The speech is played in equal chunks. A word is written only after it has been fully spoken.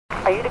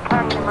Are you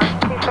declaring an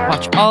emergency, sir?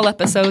 Watch all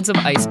episodes of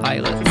Ice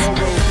Pilots.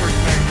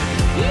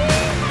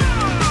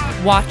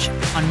 Watch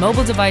on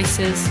mobile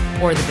devices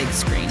or the big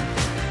screen.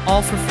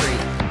 All for free.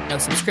 No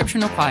subscription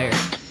required.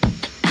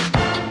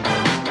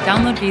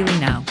 Download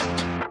WWII now.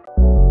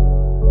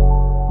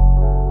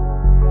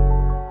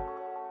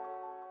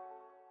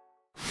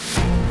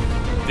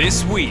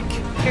 This week,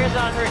 Gears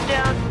on, we're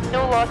down.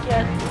 No lock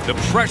yet. the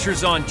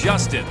pressure's on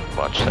Justin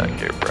Watch that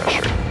gear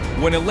pressure.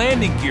 when a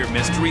landing gear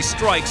mystery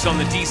strikes on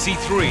the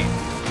DC-3.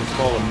 It's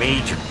called a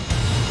major.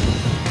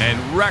 And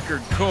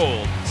record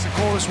cold It's the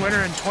coldest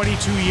winter in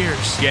 22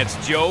 years. gets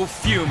Joe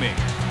fuming.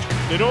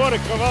 They don't want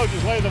to come out,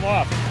 just lay them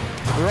off.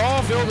 They're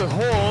all filled with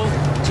holes,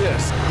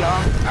 just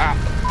young.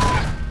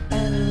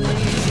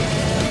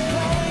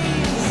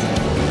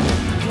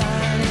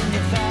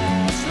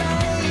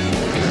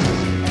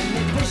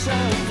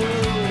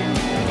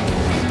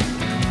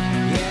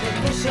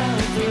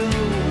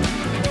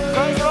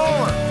 Crank it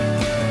over.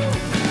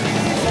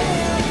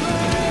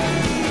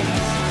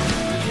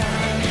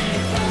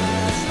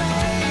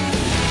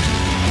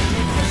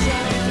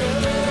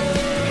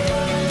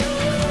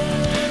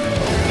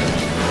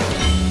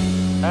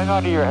 Hang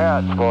on to your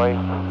hats, boy.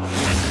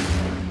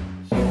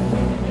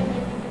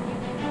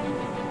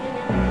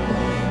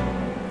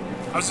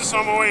 I was just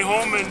on my way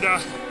home and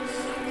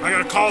I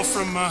got a call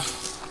from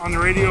on the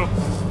radio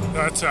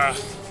that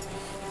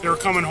they were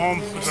coming home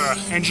with an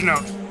engine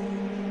out.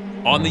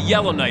 On the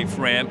Yellowknife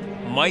ramp,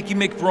 Mikey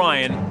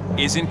McBrien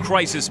is in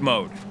crisis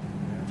mode.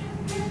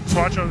 Just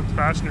watch out the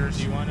passengers.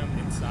 Do you want them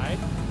inside?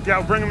 Yeah,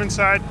 we'll bring them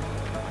inside.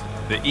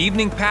 The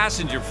evening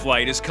passenger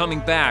flight is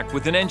coming back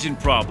with an engine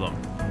problem.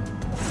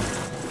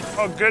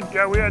 Oh, good.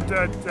 Yeah, we had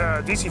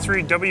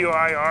DC-3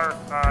 WWII-era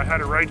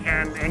had a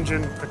right-hand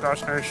engine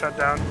precautionary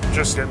shutdown.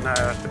 Just getting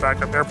the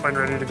backup airplane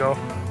ready to go.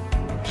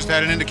 Just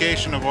had an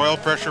indication of oil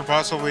pressure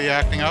possibly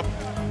acting up,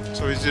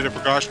 so we did a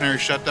precautionary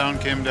shutdown,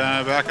 came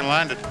down, back and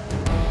landed.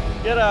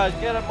 Get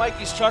a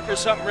Mikey's truck or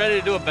something ready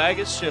to do a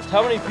baggage shift.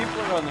 How many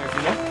people are on there, do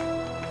you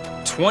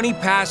know? 20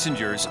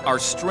 passengers are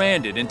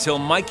stranded until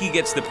Mikey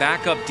gets the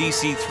backup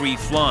DC-3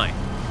 flying,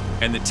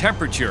 and the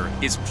temperature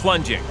is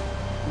plunging.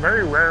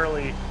 Very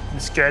rarely the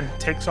sked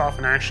takes off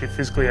and actually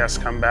physically has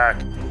to come back.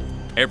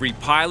 Every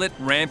pilot,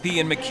 rampy,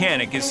 and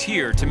mechanic is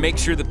here to make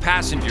sure the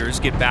passengers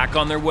get back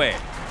on their way.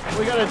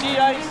 We got a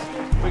de-ice,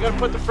 we got to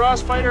put the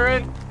frost fighter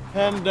in,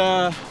 and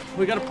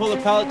we got to pull the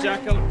pallet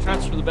jack out and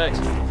transfer the bags.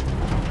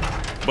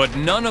 But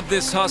none of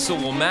this hustle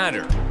will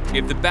matter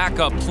if the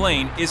backup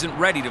plane isn't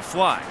ready to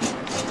fly.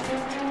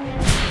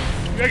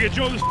 We gotta get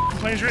Joe, this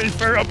plane's ready to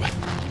fire up.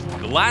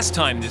 The last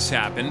time this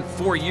happened,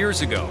 4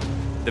 years ago,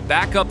 the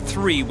backup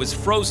 3 was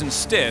frozen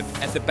stiff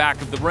at the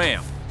back of the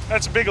ramp.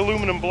 That's a big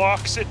aluminum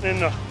block sitting in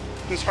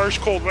this harsh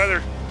cold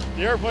weather.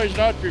 The airplane's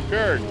not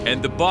prepared.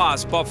 And the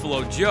boss,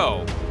 Buffalo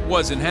Joe,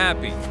 wasn't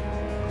happy.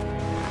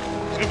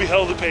 It's gonna be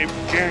hell to pay,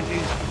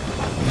 guaranteed.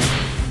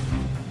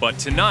 But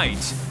tonight,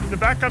 The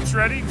backup's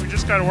ready. We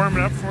just gotta warm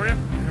it up for you.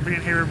 It'll be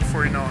in here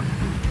before you know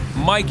it.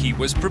 Mikey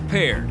was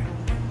prepared.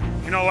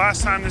 You know,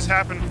 last time this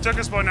happened, it took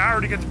us about an hour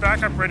to get the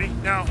backup ready.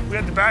 Now, we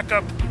had the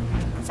backup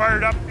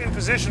fired up in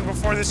position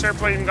before this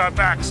airplane even got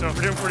back, so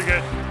we're doing pretty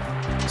good.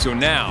 So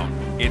now,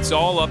 it's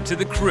all up to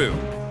the crew.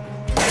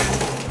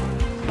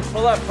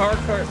 Pull that power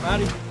cart,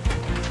 Matty.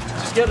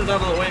 Just get it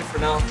out of the way for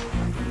now.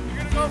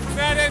 You're gonna go from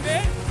that end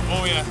in?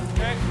 Oh, yeah.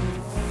 Okay.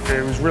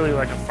 It was really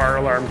like a fire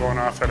alarm going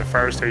off at a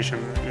fire station.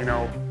 You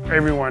know,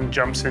 everyone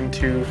jumps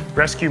into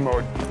rescue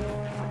mode.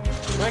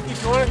 Mikey,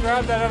 if you want to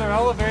grab that other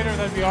elevator,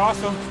 that'd be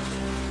awesome.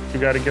 You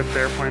got to get the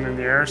airplane in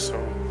the air,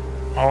 so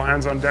all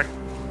hands on deck.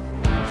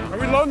 Are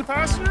we loading the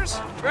passengers?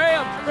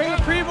 Graham, bring the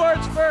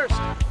pre-boards first.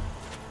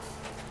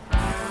 We're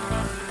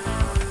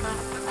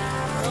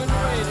on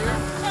your way, dear.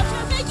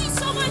 Thank you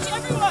so much,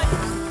 everyone.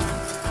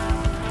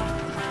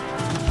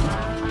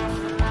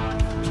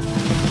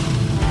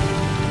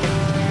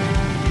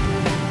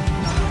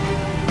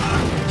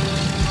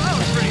 That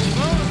was pretty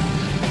smooth.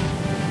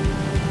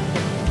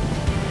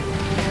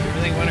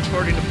 Everything went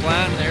according to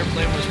plan. The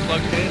airplane was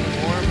plugged in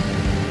and warm.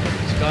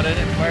 Just got in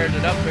it, fired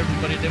it up.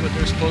 Everybody did what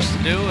they're supposed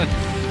to do, and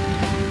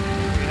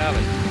we have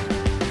it.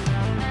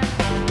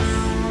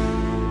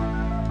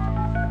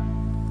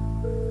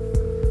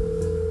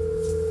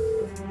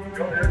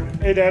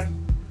 Hey, Dad.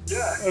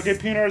 Yeah. Okay,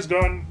 PNR's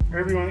done.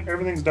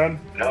 Everything's done.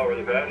 How are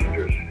the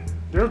passengers?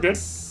 They were good.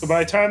 But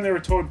by the time they were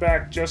towed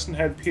back, Justin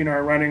had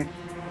PNR running.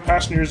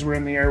 Passengers were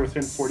in the air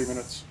within 40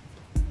 minutes.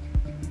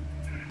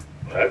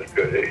 That's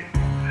good, eh?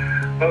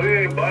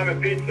 Okay, buy me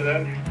pizza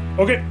then.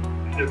 Okay.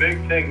 The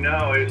big thing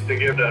now is to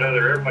give that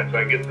other airplane so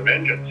I can get some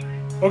engines.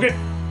 Okay.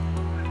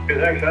 Okay,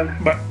 thanks, son.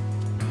 But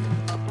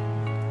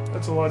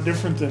that's a lot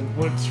different than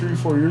what 3 or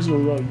 4 years ago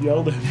we got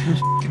yelled at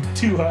for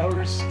 2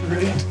 hours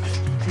straight.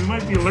 We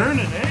might be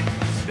learning, eh?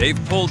 They've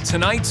pulled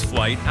tonight's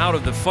flight out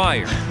of the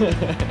fire.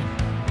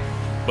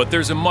 But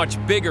there's a much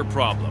bigger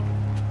problem.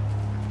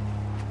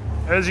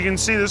 As you can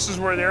see, this is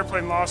where the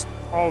airplane lost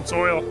all its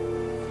oil.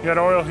 You got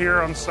oil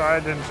here on the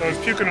side, and so it's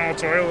puking all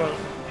its oil out.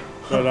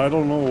 But I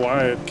don't know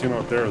why it came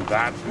out there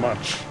that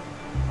much.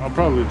 I'll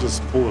probably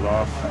just pull it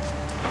off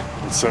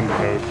and send it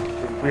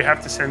out. We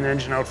have to send the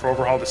engine out for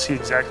overhaul to see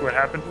exactly what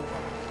happened.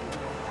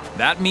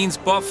 That means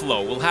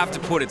Buffalo will have to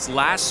put its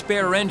last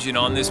spare engine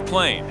on this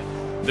plane.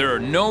 There are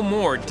no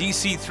more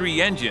DC-3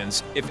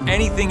 engines if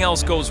anything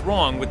else goes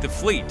wrong with the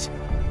fleet.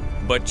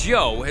 But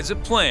Joe has a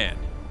plan.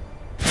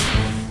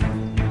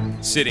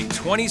 Sitting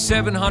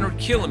 2,700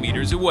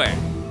 kilometers away.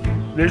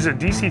 There's a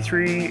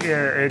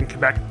DC-3 in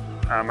Quebec.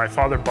 My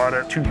father bought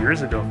it 2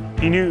 years ago.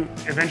 He knew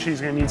eventually he's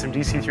going to need some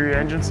DC-3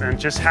 engines, and it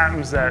just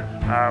happens that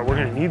we're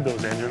going to need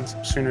those engines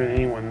sooner than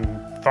anyone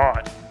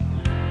thought.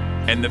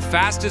 And the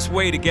fastest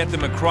way to get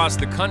them across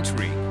the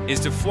country is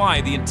to fly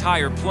the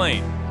entire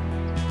plane.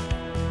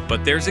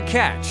 But there's a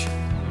catch.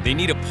 They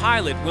need a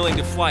pilot willing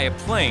to fly a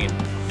plane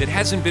that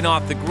hasn't been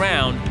off the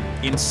ground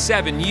in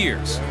 7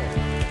 years.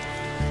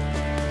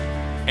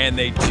 And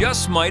they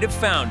just might have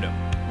found him,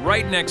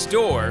 right next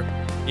door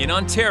in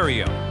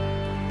Ontario.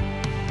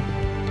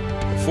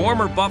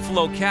 Former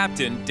Buffalo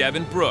captain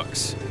Devin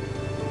Brooks.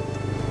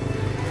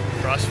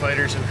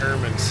 Crossfighters and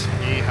Hermans,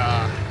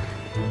 yeehaw.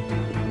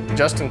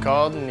 Justin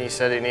called and he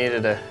said he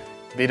needed a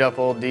beat-up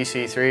old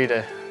DC-3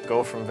 to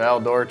go from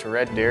Val-d'Or to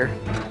Red Deer.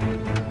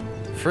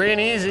 Free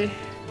and easy,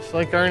 just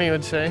like Arnie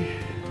would say.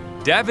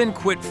 Devin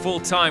quit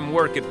full-time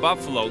work at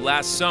Buffalo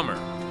last summer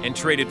and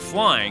traded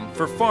flying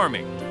for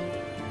farming.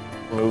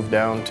 Moved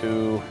down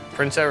to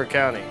Prince Edward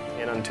County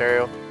in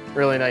Ontario.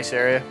 Really nice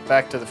area,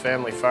 back to the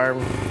family farm.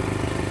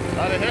 A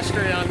lot of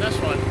history on this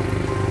one.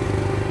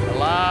 A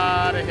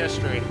lot of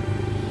history.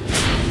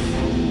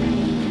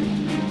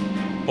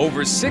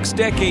 Over 6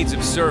 decades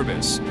of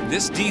service,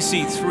 this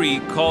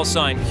DC-3 call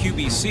sign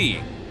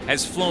QBC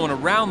has flown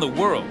around the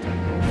world,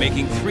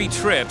 making 3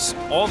 trips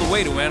all the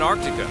way to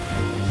Antarctica.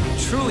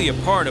 Truly a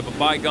part of a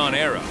bygone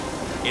era,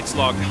 it's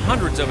logged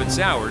hundreds of its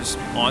hours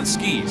on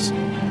skis.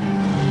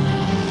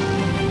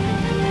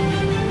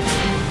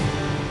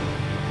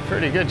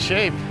 Pretty good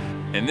shape.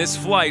 And this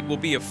flight will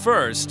be a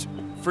first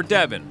for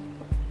Devin.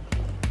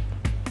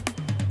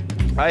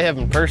 I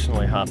haven't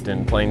personally hopped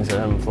in planes that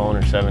haven't flown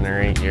in 7 or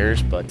 8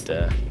 years, but,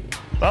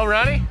 well,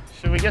 Ronnie,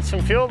 should we get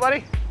some fuel,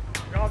 buddy?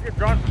 I'll get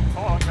drunk.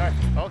 Oh, okay.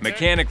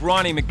 Mechanic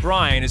Ronnie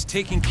McBrien is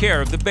taking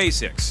care of the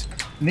basics.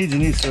 Needs a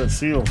new set of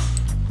seals.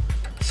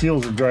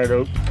 Seals are dried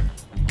out.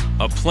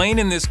 A plane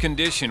in this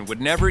condition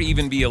would never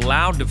even be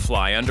allowed to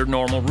fly under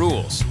normal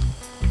rules.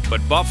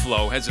 But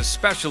Buffalo has a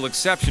special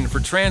exception for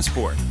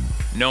transport,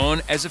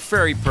 known as a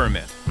ferry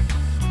permit.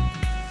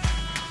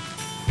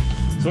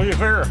 So you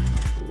figure?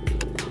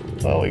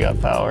 Well, we got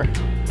power.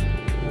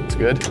 That's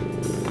good.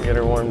 Get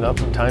her warmed up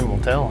and time will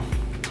tell.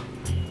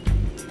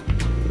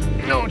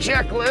 No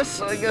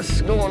checklist, I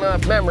guess going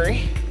off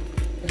memory.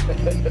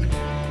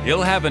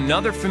 He'll have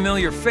another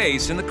familiar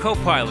face in the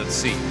co-pilot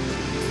seat.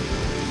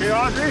 Hey,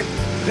 Audrey.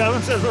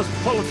 Devin says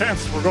let's pull the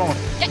tents. We're going.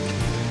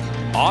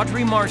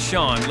 Audrey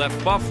Marchand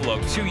left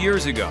Buffalo 2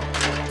 years ago.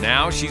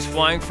 Now she's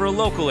flying for a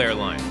local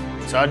airline.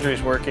 So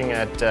Audrey's working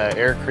at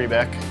Air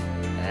Quebec,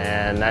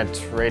 and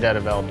that's right out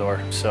of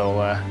Val-d'Or. So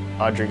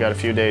Audrey got a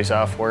few days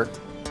off work.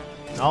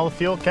 All the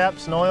fuel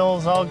caps and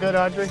oils all good,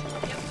 Audrey?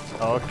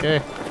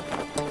 Okay.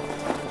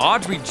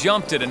 Audrey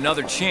jumped at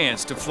another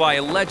chance to fly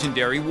a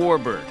legendary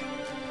Warbird.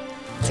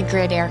 It's a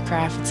great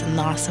aircraft. It's an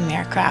awesome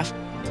aircraft.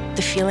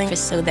 The feeling is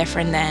so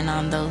different than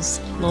on those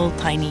little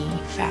tiny,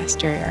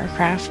 faster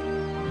aircraft.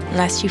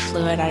 Unless you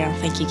flew it, I don't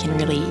think you can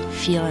really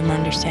feel and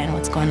understand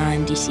what's going on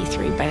in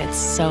DC-3, but it's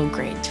so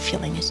great. The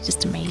feeling is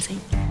just amazing.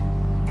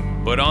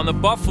 But on the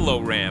Buffalo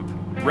ramp,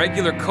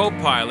 regular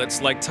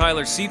co-pilots like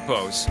Tyler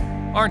Sipos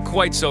aren't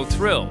quite so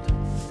thrilled.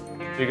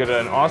 You get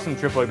an awesome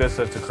trip like this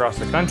that's across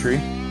the country,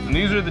 and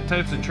these are the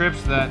types of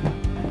trips that,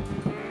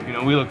 you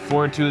know, we look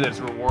forward to, that's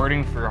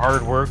rewarding for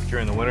hard work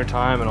during the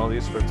wintertime and all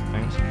these sorts of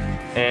things.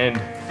 And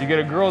you get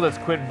a girl that's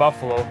quit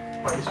Buffalo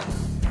twice.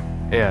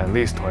 Yeah, at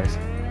least twice.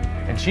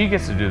 And she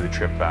gets to do the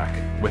trip back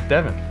with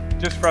Devin.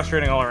 Just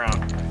frustrating all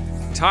around.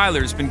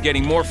 Tyler's been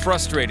getting more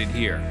frustrated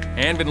here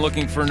and been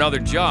looking for another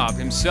job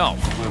himself.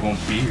 We won't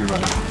be here,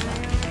 buddy.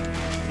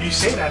 You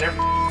say that every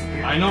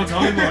I know,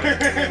 tell me about it.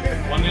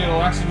 One day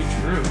it'll actually be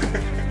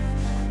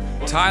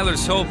true.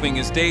 Tyler's hoping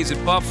his days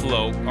at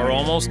Buffalo are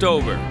almost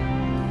over.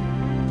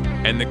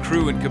 And the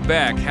crew in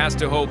Quebec has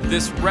to hope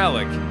this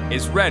relic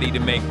is ready to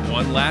make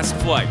one last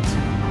flight.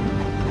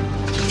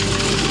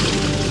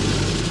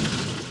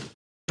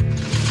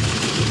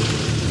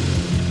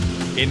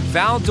 In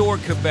Val-d'Or,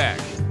 Quebec,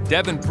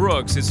 Devin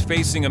Brooks is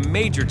facing a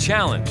major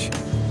challenge.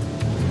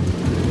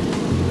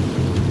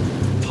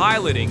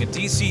 Piloting a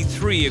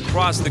DC-3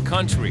 across the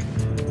country,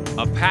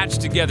 a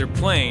patched-together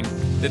plane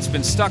that's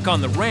been stuck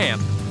on the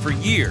ramp for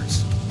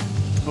years.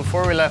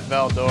 Before we left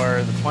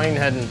Val-d'Or, the plane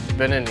hadn't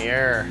been in the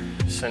air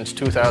since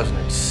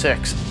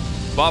 2006.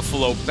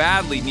 Buffalo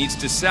badly needs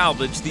to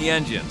salvage the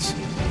engines.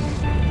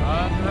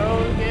 On the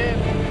road again.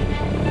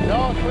 It's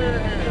all clear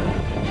here.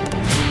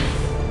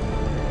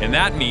 And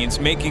that means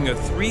making a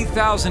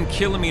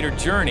 3,000-kilometer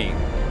journey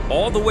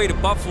all the way to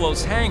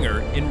Buffalo's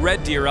hangar in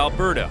Red Deer,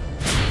 Alberta,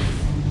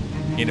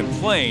 in a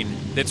plane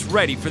that's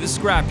ready for the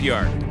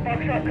scrapyard.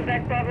 Foxtrot,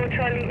 Quebec, Bravo,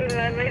 Charlie,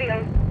 inland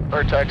radio.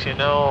 Or taxi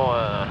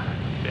now,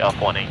 be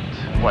off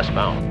 18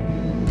 westbound.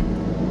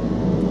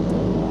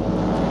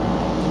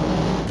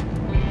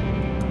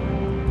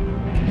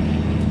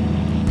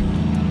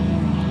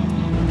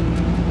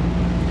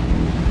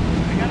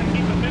 I gotta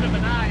keep a bit of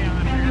an eye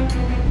on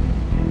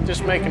her.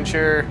 Just making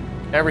sure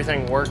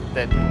everything worked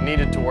that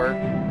needed to work.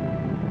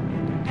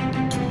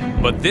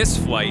 But this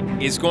flight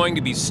is going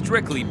to be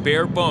strictly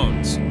bare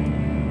bones.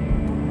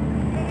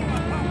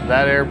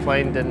 That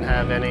airplane didn't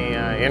have any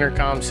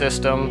intercom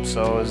system,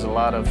 so it was a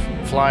lot of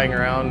flying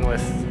around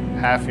with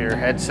half your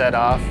headset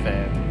off,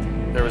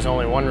 and there was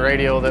only one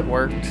radio that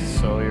worked,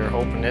 so you're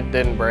hoping it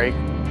didn't break.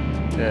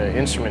 The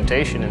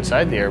instrumentation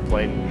inside the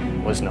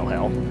airplane was no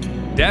help.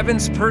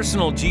 Devin's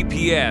personal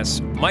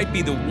GPS might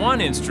be the one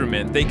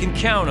instrument they can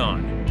count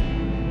on.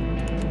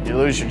 You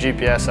lose your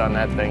GPS on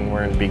that thing,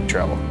 we're in big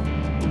trouble.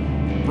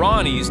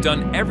 Ronnie's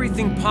done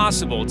everything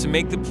possible to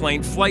make the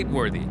plane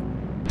flight-worthy,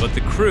 but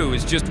the crew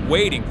is just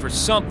waiting for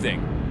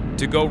something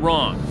to go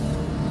wrong.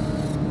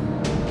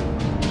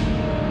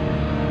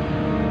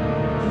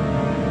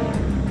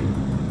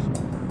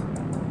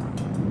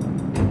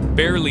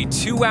 Barely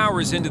 2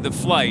 hours into the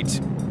flight,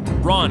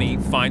 Ronnie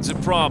finds a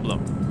problem.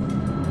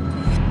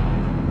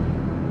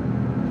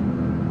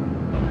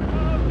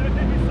 What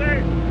did you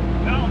say?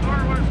 No,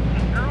 northwest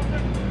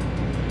Carrollton?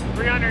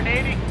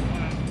 380.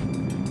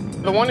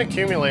 The one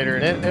accumulator,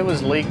 it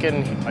was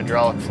leaking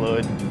hydraulic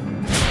fluid.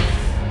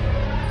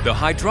 The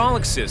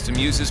hydraulic system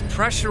uses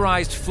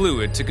pressurized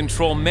fluid to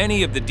control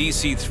many of the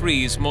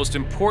DC-3's most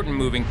important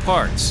moving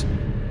parts.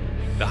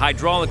 The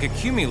hydraulic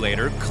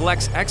accumulator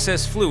collects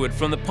excess fluid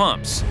from the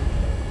pumps.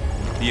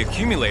 The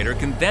accumulator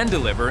can then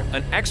deliver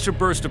an extra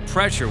burst of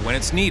pressure when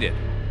it's needed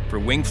for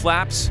wing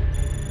flaps,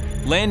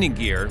 landing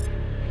gear,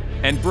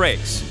 and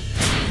brakes.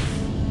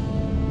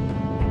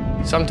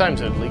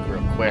 Sometimes it would leak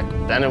real quick,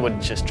 then it would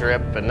just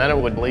drip, and then it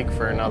would leak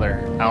for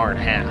another hour and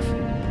a half.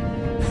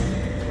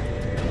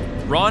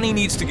 Ronnie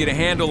needs to get a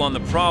handle on the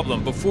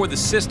problem before the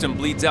system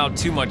bleeds out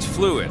too much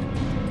fluid.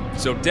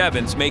 So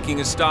Devin's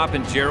making a stop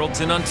in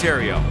Geraldton,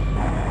 Ontario.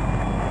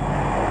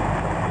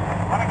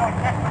 Wanna go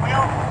check the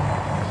wheel?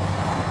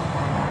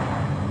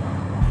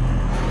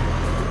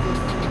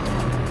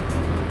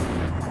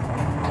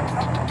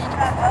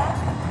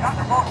 Got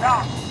the boat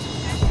down.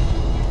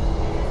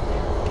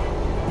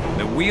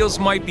 The wheels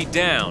might be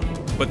down,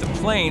 but the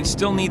plane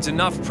still needs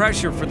enough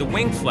pressure for the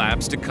wing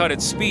flaps to cut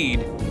its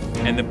speed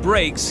and the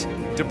brakes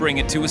to bring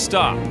it to a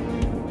stop.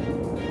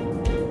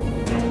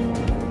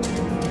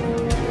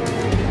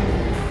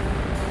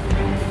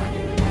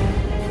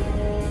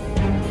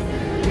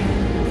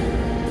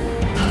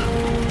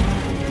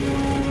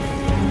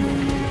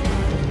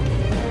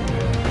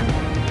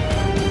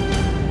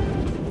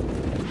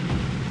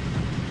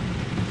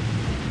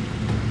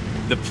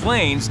 The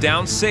plane's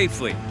down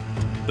safely,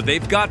 but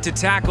they've got to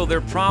tackle their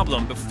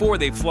problem before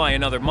they fly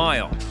another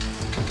mile.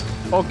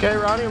 Okay,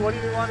 Ronnie, what do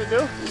you want to do?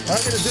 I'm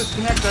going to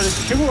disconnect that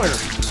accumulator.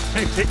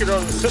 Hey, take it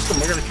out of the system.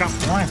 We're going to count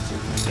the line.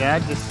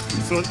 Yeah,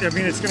 it's going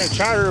to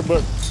chatter,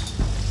 but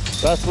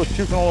that's what's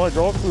puking all the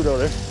hydraulic fluid out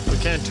there. We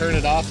can't turn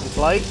it off in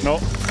flight? No.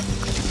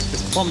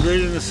 It's plumbed right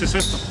into the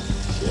system.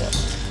 Yeah.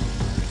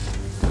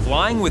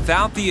 Flying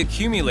without the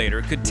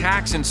accumulator could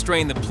tax and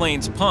strain the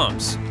plane's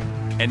pumps,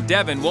 and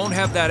Devin won't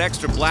have that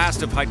extra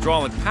blast of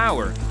hydraulic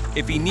power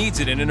if he needs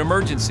it in an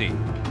emergency.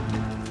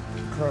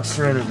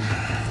 Cross-threaded.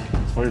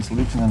 That's why it's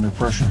leaking under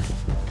pressure.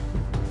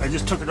 I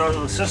just took it out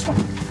of the system.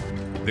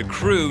 The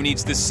crew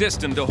needs the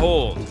system to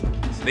hold.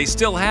 They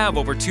still have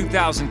over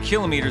 2,000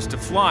 kilometers to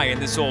fly in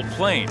this old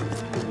plane,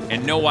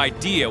 and no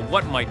idea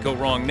what might go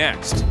wrong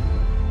next.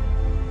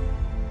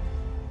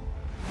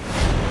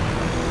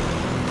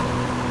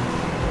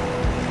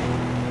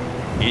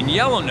 In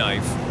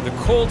Yellowknife, the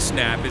cold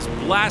snap is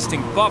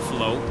blasting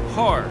Buffalo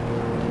hard.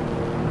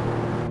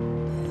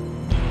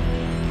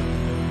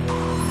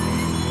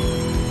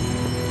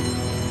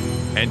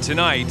 And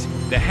tonight,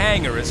 the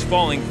hangar is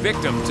falling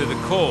victim to the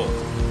cold.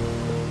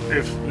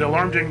 If the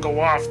alarm didn't go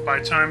off, by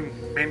the time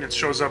maintenance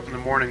shows up in the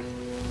morning,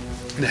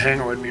 the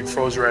hangar would be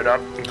froze right up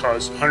and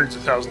cause hundreds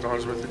of thousands of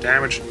dollars worth of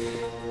damage.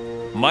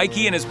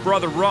 Mikey and his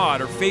brother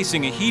Rod are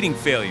facing a heating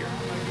failure.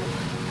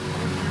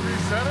 You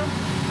reset them?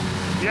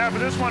 Yeah, but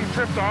this one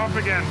tripped off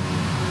again.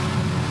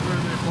 Were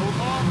they both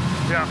off?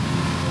 Yeah.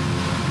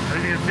 I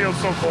think it feels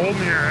so cold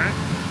in here, eh?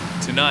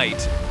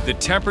 Tonight, the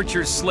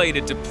temperature's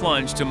slated to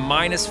plunge to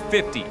minus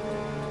 50.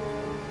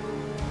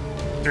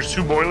 There's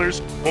two boilers.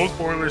 Both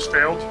boilers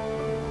failed.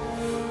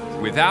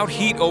 Without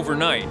heat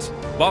overnight,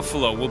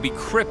 Buffalo will be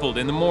crippled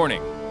in the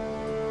morning.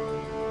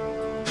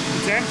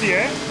 It's empty,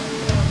 eh?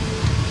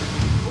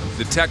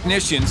 The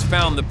technicians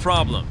found the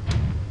problem.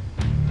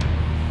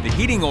 The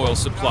heating oil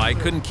supply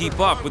couldn't keep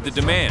up with the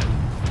demand.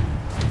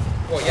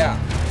 Well, yeah.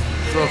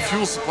 The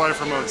fuel supply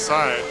from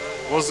outside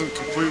wasn't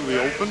completely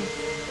open,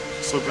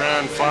 so it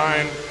ran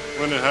fine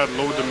when it had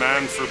low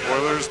demand for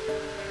boilers.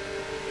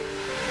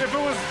 If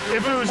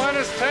it was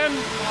minus 10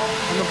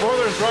 and the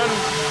boilers run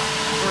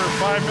for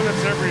 5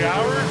 minutes every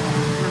hour,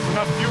 there's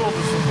enough fuel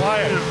to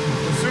supply it.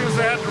 As soon as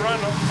they had to run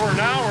for an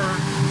hour,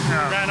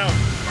 it ran out.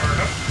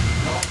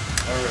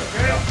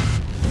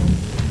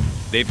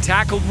 They've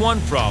tackled one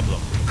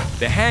problem.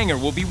 The hangar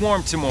will be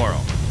warm tomorrow.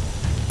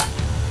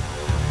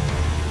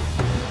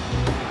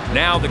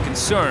 Now the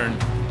concern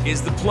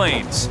is the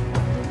planes.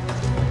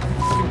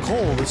 Fucking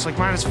cold, it's like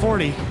minus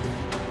 40.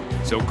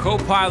 So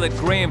co-pilot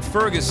Graham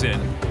Ferguson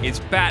is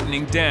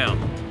battening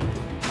down.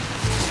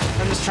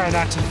 I'm just trying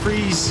not to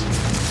freeze.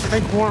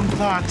 Think warm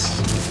thoughts.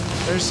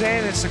 They're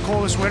saying it's the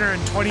coldest winter in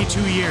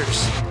 22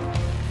 years.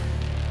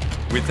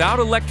 Without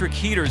electric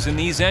heaters in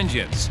these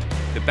engines,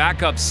 the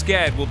backup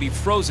sked will be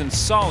frozen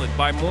solid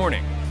by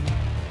morning.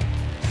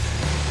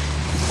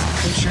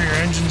 Make sure your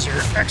engines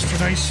are extra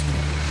nice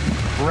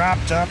and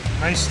wrapped up,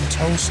 nice and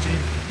toasty.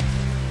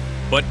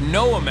 But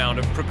no amount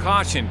of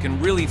precaution can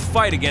really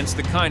fight against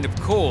the kind of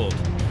cold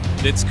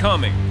that's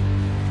coming.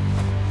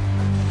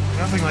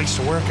 Nothing likes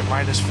to work at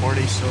minus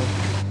 40, so.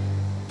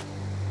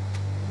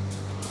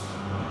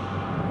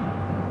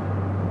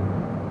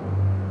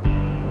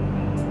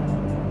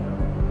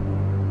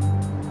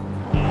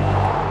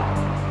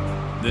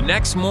 The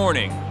next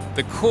morning,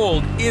 the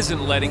cold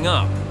isn't letting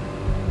up.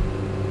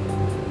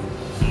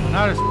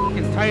 Not as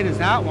fucking tight as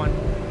that one.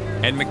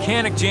 And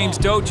mechanic James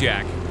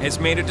Dojak has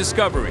made a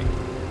discovery.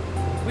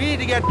 We need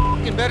to get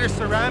fucking better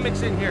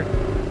ceramics in here.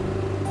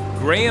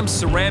 Graham's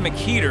ceramic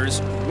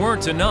heaters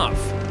weren't enough.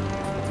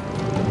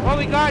 What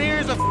we got here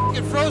is a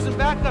fucking frozen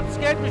backup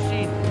sked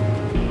machine.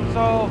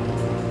 So,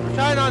 we're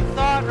trying on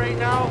thought right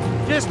now,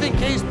 just in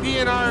case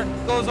P&R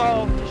goes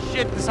all to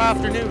shit this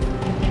afternoon.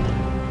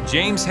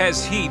 James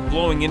has heat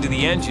blowing into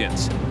the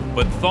engines,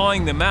 but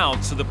thawing them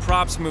out so the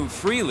props move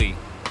freely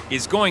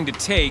is going to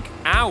take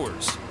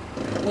hours.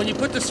 When you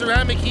put the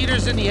ceramic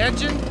heaters in the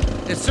engine,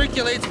 it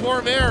circulates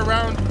warm air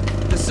around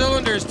the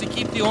cylinders to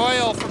keep the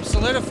oil from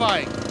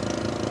solidifying.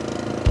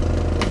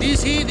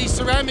 These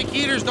ceramic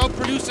heaters don't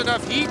produce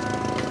enough heat,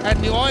 and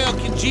the oil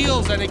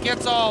congeals and it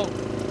gets all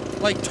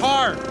like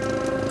tar.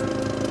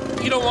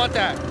 You don't want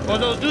that. Well,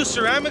 those new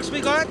ceramics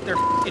we got, they're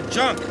f***ing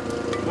junk.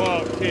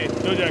 Well, okay,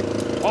 no Jack.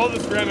 All the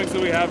ceramics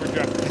that we have are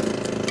junk.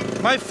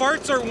 My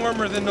farts are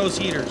warmer than those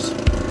heaters.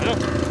 I know.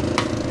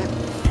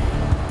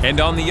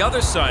 And on the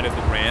other side of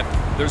the ramp,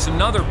 there's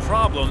another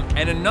problem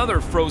and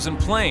another frozen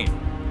plane.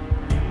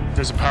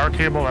 There's a power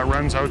cable that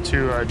runs out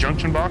to a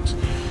junction box,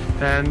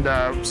 and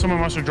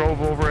someone must have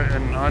drove over it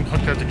and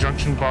unhooked at the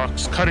junction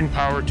box, cutting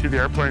power to the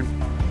airplane,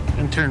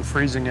 in turn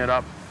freezing it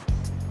up.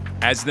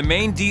 As the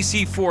main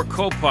DC-4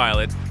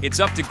 co-pilot, it's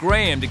up to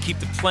Graham to keep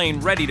the plane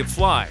ready to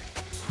fly.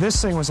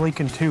 This thing was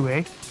leaking too,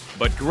 eh?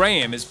 But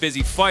Graham is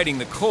busy fighting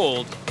the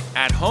cold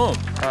at home.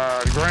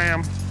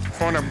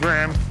 Phone up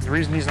Graham. The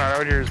reason he's not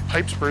out here is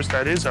pipes burst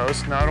at his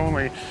house. Not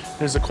only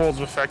is the cold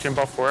affecting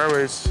Buffalo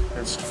Airways,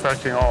 it's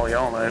affecting all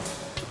Yellowknife.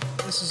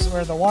 This is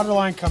where the water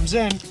line comes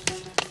in.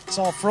 It's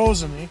all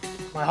frozen, eh?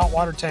 My hot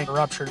water tank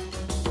ruptured.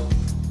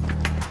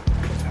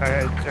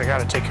 I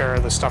gotta take care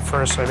of this stuff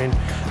first. I mean,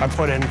 I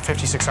put in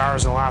 56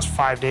 hours in the last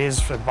 5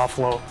 days at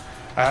Buffalo.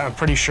 I'm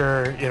pretty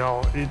sure, you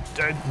know,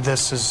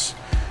 this is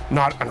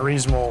not an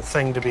unreasonable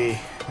thing to be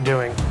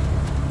doing.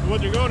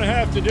 What you're gonna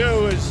have to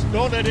do is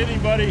don't let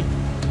anybody...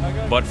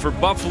 But for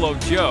Buffalo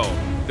Joe,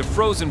 the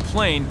frozen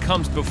plane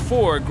comes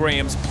before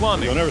Graham's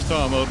plumbing. You'll never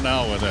thaw them out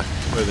now with a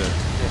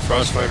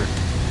frost fighter.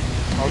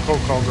 I'll go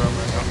call Graham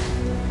right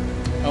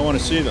now. I want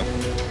to see them.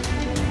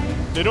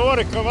 If they don't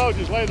want to come out,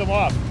 just lay them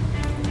off.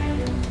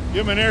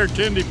 Give them an air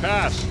Tindy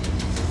pass.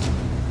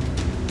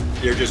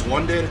 You're just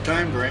one day at a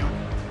time, Graham.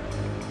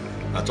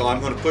 That's all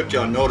I'm going to put you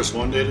on notice,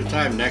 one day at a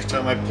time. Next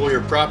time I pull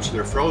your props,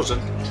 they're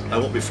frozen, I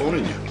won't be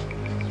phoning you.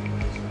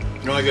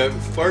 You know, I got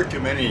far too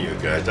many of you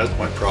guys. That's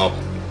my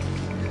problem.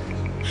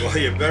 Well,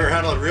 you better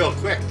handle it real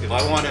quick if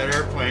I want that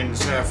airplane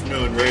this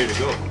afternoon ready to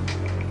go.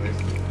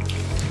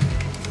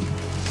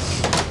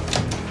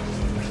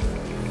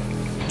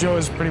 Joe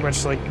is pretty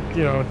much like,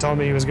 you know, telling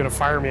me he was going to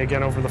fire me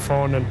again over the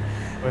phone, and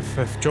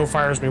if Joe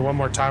fires me one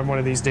more time one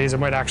of these days, I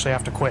might actually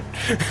have to quit.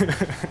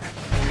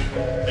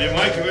 Hey,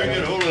 Mike, if I can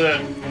get a hold of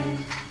that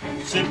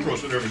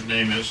Synpros, whatever his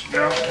name is.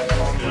 Yeah.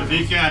 And if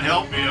he can't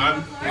help me,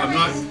 I'm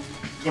not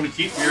going to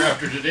keep you here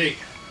after today.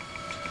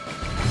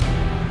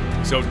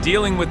 So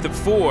dealing with the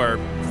 4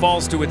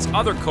 falls to its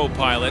other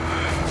co-pilot,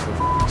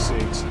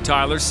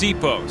 Tyler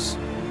Sipos.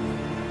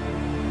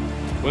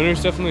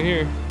 Winter's definitely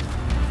here.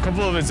 A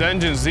couple of its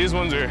engines, these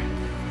ones are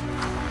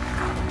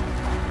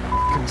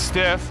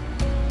stiff.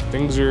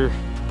 Things are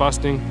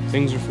busting,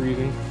 things are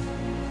freezing.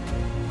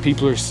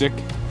 People are sick.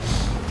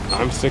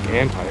 I'm sick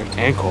and tired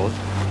and cold.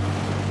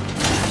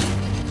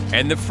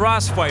 And the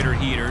Frostfighter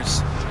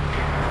heaters,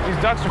 these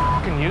ducts are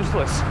fucking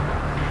useless,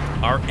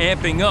 are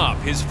amping up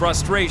his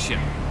frustration.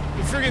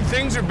 The friggin'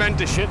 things are bent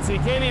to shit, so you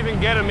can't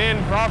even get them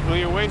in properly.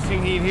 You're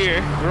wasting heat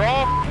here. They're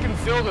all fucking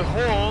filled with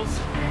holes,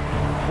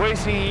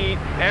 wasting heat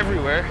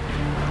everywhere.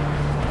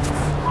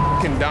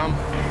 Fucking dumb.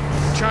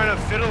 Trying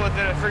to fiddle with it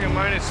at friggin'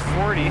 minus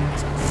 40.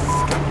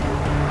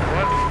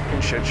 What a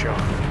fucking shit show.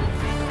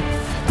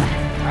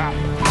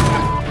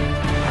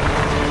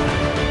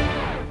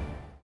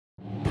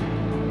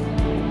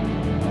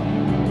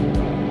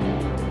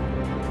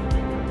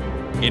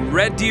 In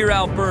Red Deer,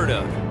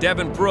 Alberta,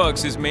 Devin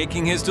Brooks is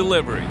making his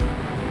delivery.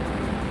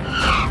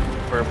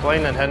 For a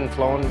plane that hadn't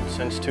flown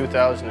since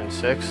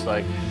 2006,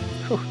 like,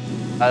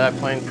 that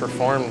plane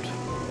performed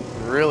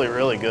really,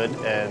 really good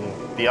and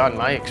beyond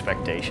my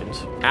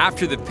expectations.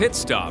 After the pit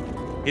stop,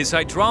 his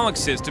hydraulic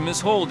system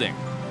is holding,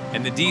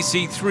 and the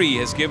DC-3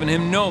 has given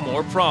him no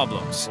more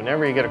problems.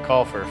 Whenever you get a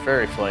call for a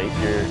ferry flight,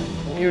 you're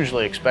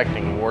usually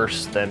expecting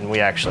worse than we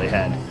actually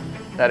had.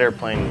 That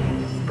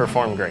airplane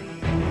performed great.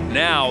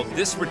 Now,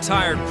 this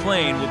retired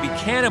plane will be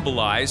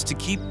cannibalized to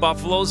keep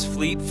Buffalo's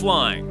fleet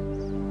flying.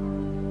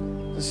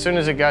 As soon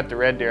as it got to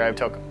Red Deer, I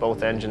took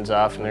both engines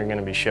off, and they're going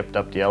to be shipped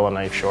up to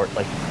Yellowknife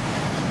shortly.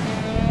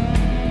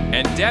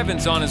 And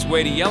Devin's on his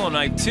way to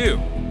Yellowknife, too,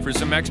 for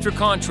some extra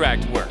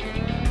contract work.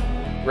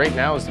 Right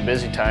now is the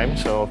busy time,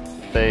 so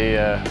they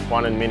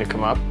wanted me to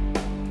come up,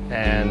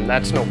 and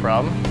that's no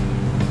problem.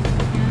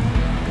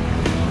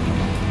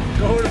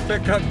 Go to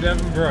pick up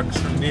Devin Brooks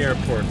from the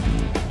airport.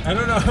 I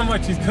don't know how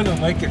much he's gonna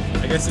like it.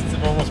 I guess it's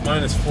almost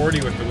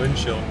 -40 with the wind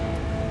chill.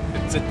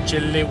 It's a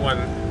chilly one.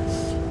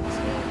 So,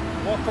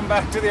 welcome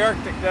back to the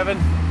Arctic, Devin.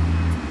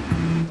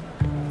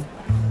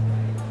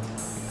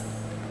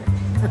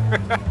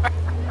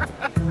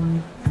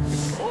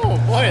 Oh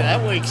boy,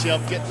 that wakes you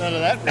up getting out of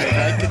that rig,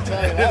 I can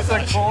tell you that. It's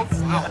a cold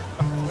snap.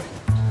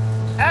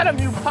 Adam,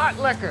 you pot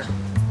licker.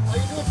 How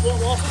you doing, Bill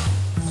Walker?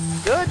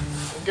 Good.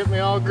 Don't get me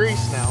all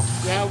greased now.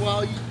 Yeah,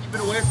 well, you've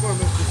been away from it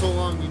for so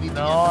long, you need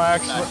to No,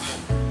 actually,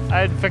 I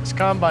had to fix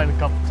combine a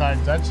couple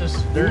times. That's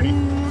just dirty.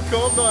 Ooh,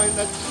 combine,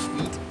 that's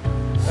neat.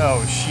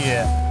 Oh,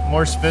 shit.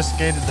 More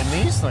sophisticated than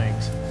these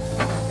things.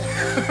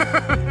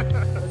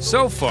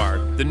 So far,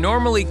 the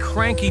normally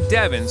cranky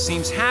Devin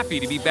seems happy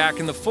to be back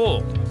in the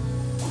fold.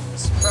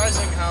 It's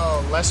surprising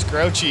how less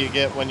grouchy you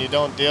get when you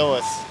don't deal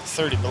with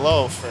 30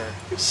 below for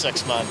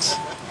 6 months.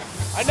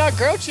 I'm not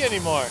grouchy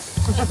anymore.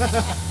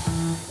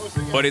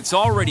 But it's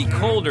already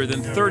colder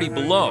than 30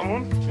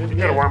 below. You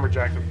got a warmer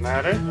jacket than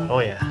that, eh? Oh,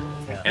 yeah.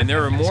 And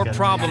there are more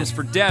problems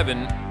for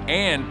Devin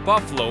and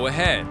Buffalo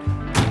ahead.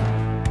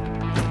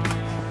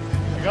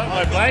 I got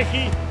my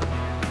blankie.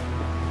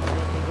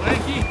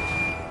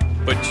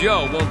 But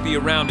Joe won't be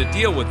around to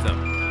deal with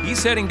them.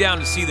 He's heading down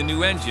to see the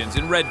new engines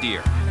in Red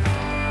Deer.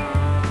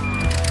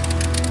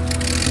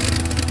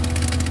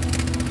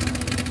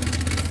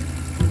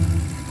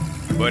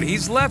 But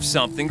he's left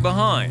something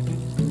behind.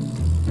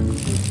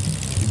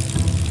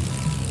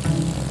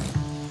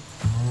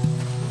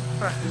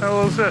 What the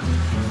hell is this?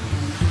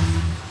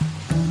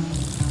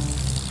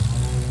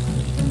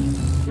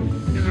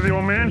 These are the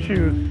old man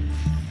shoes.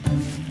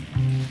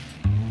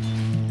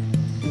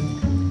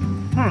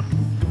 Huh.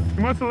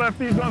 He must have left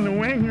these on the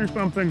wing or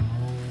something.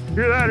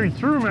 Hear that, or he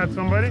threw them at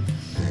somebody.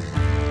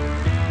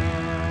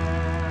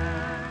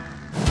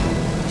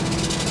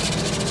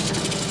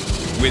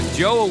 With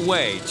Joe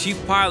away, Chief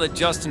Pilot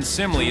Justin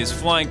Simley is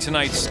flying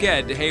tonight's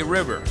Sked to Hay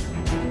River.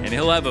 And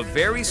he'll have a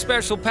very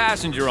special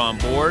passenger on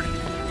board,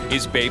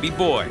 his baby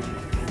boy.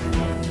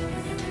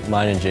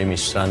 Mine and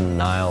Jamie's son,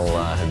 Niall,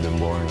 had been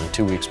born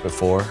 2 weeks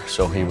before,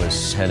 so he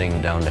was heading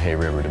down to Hay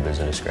River to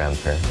visit his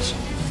grandparents.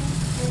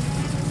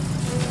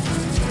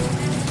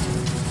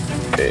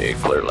 Okay,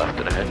 clear left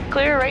and ahead.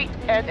 Clear right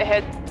and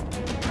ahead.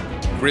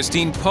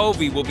 Christine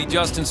Povey will be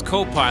Justin's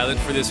co-pilot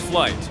for this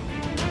flight.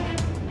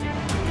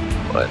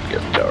 Let's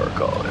get the tower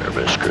call here,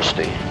 Miss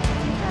Christine.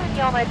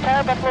 Yellowknife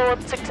Tower, Buffalo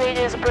 168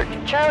 is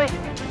approaching Charlie.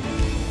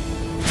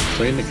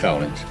 Clean the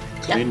cowlings,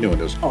 clean the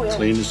windows,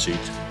 clean the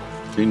seats,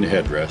 clean the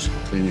headrest,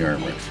 clean the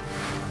armrest.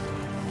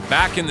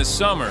 Back in the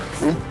summer,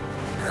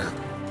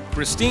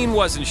 Christine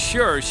wasn't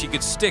sure she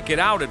could stick it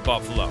out at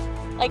Buffalo.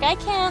 Like, I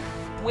can't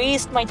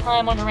waste my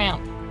time on a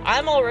ramp.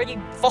 I'm already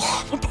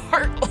falling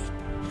apart.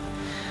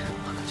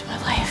 Welcome to my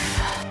life.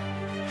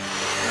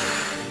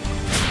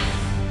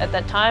 At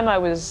that time, I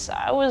was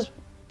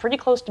pretty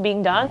close to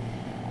being done,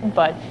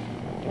 but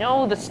you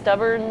know, the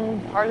stubborn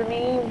part of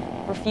me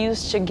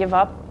refused to give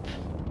up.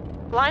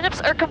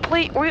 Lineups are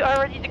complete. We are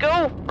ready to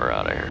go. We're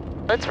out of here.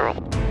 Let's roll.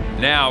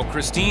 Now,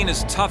 Christine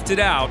has toughed it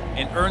out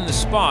and earned the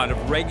spot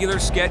of regular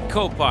Sked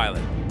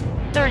co-pilot.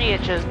 30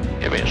 inches.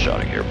 Give me a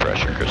shot of gear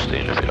pressure,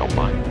 Christine, if you don't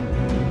mind.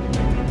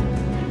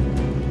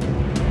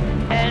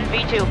 And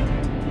V2.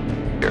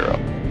 You're up.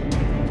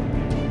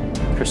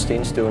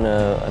 Christine's doing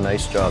a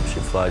nice job. She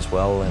flies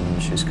well,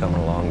 and she's coming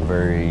along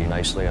very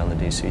nicely on the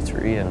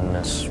DC-3, and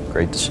that's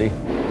great to see.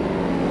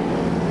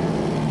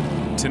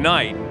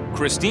 Tonight,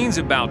 Christine's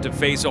about to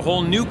face a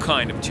whole new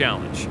kind of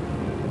challenge.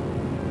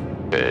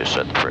 Okay,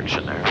 set the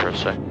friction there for a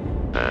sec,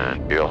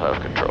 and you'll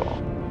have control.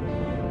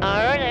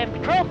 All right, I have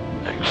control.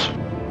 Thanks.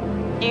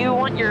 Do you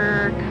want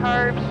your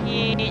carb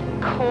heat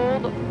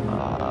cold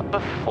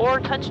before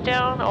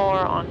touchdown or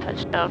on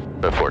touchdown?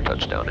 Before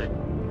touchdown, eh?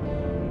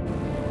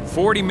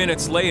 40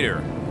 minutes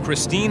later,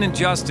 Christine and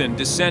Justin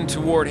descend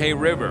toward Hay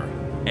River,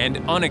 and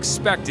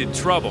unexpected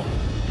trouble.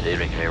 Good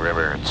evening, Hay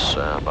River. It's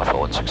Buffalo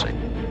 168.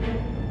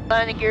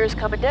 Landing gears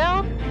coming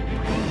down.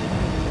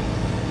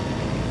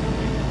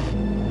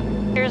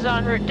 Gears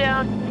en route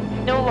down.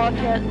 No lock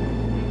yet.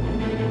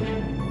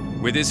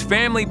 With his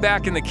family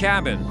back in the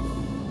cabin,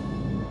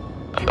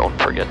 Don't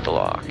forget the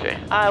lock, eh?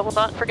 I will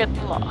not forget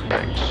the lock.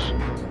 Thanks.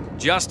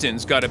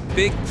 Justin's got a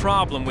big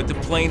problem with the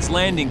plane's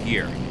landing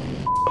gear.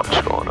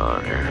 What's going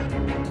on here?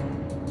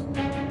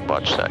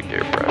 Watch that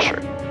gear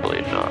pressure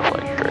bleeding off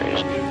like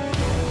crazy.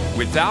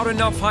 Without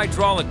enough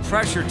hydraulic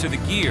pressure to the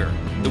gear,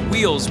 the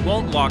wheels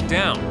won't lock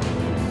down.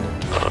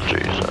 Oh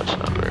geez, that's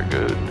not very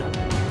good.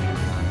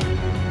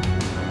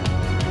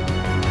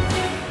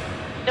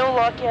 No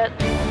lock yet.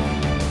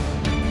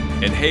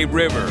 And Hay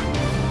River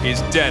is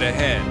dead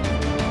ahead.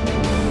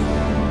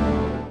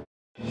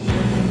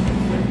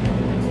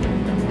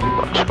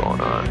 What's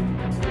going on?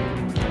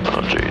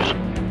 Oh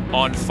geez.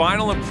 On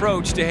final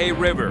approach to Hay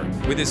River,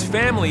 with his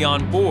family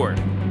on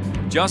board,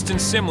 Justin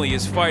Simley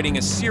is fighting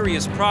a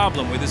serious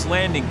problem with his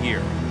landing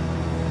gear.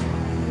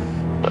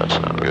 That's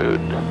not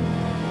good.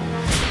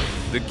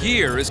 The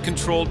gear is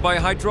controlled by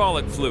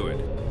hydraulic fluid.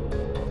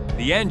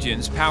 The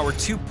engines power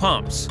 2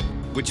 pumps,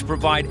 which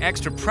provide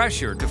extra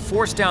pressure to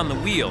force down the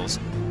wheels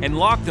and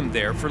lock them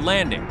there for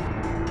landing.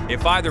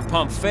 If either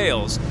pump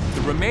fails,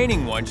 the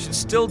remaining one should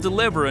still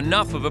deliver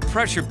enough of a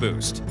pressure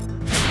boost.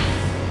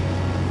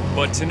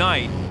 But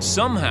tonight,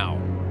 somehow,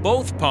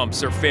 both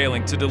pumps are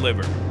failing to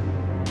deliver.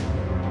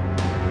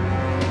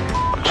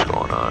 What's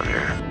going on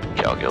here?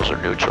 Cal gills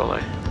are neutral,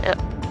 eh?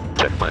 Yep.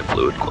 Check my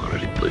fluid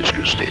quantity, please,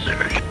 Christine,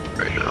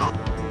 right now.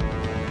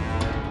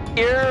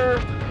 You're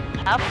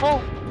half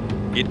full.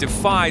 It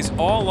defies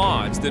all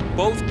odds that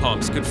both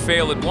pumps could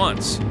fail at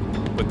once,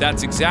 but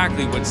that's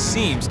exactly what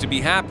seems to be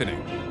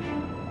happening.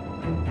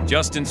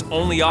 Justin's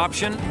only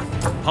option?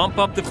 Pump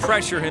up the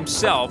pressure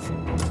himself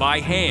by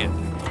hand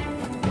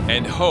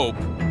and hope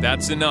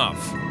that's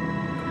enough.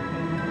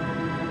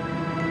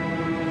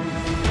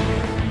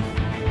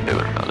 Give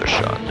it another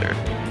shot there.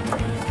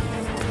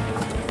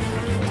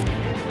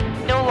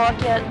 No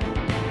lock yet.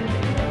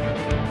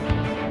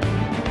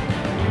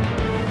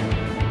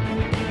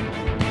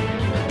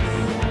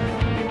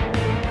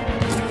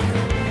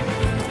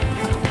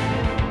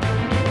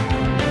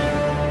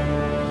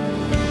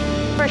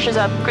 Pressure's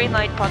up, green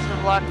light,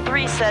 positive lock,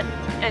 3 set,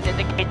 and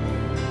indicate.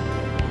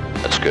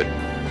 That's good.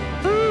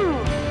 Woo!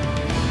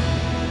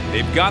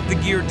 They've got the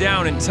gear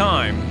down in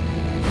time,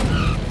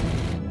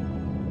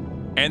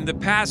 and the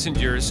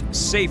passengers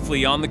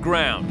safely on the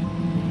ground.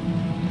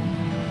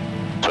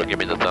 So give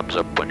me the thumbs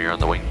up when you're on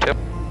the wingtip,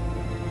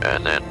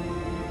 and then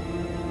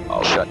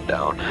I'll shut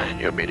down, and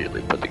you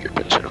immediately put the gear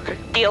pins in, okay?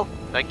 Deal.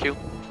 Thank you.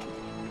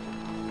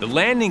 The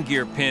landing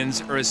gear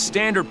pins are a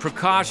standard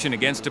precaution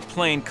against a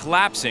plane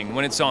collapsing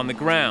when it's on the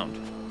ground.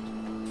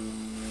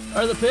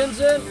 Are the pins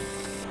in?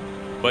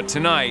 But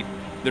tonight,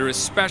 they're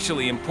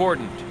especially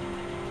important.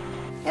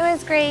 It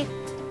was great.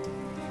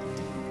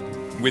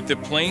 With the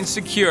plane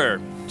secure,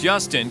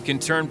 Justin can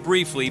turn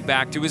briefly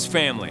back to his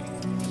family.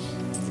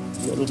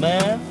 Little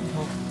man,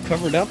 all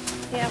covered up.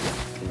 Yep.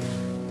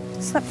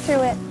 Slept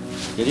through it.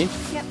 Did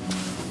he? Yep.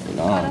 Right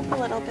Got on. up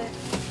a little bit.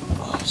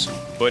 Awesome.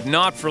 But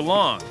not for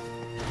long.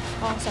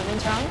 Oh,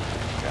 something's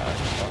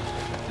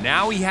wrong?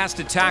 Now he has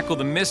to tackle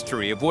the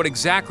mystery of what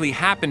exactly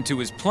happened to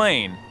his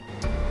plane.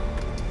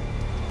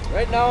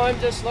 Right now I'm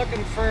just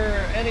looking for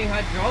any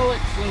hydraulic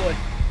fluid.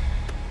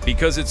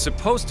 Because it's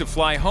supposed to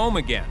fly home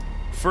again,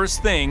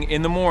 first thing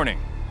in the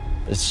morning.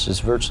 It's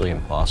virtually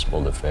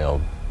impossible to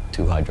fail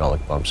 2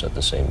 hydraulic pumps at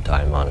the same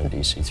time on a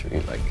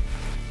DC-3. Like,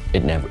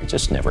 it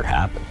just never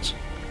happens.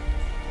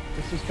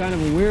 This is kind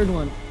of a weird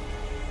one.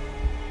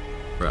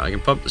 I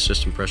can pump the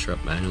system pressure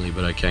up manually,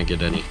 but I can't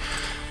get any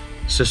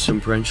system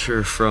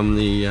pressure from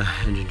the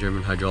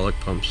engine-driven hydraulic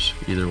pumps,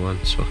 either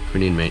one. So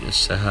we need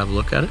maintenance to have a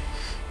look at it.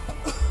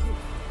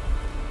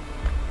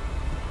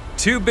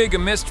 Too big a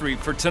mystery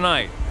for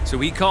tonight, so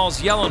he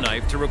calls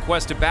Yellowknife to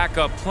request a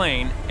backup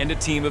plane and a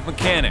team of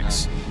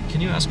mechanics.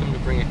 Can you ask him to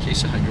bring a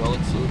case of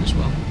hydraulic fluid as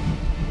well?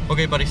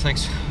 Okay, buddy,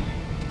 thanks.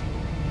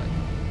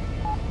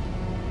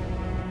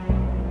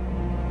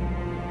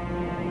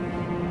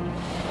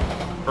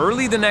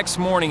 Early the next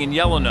morning in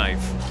Yellowknife,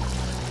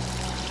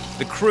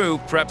 the crew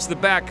preps the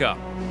backup.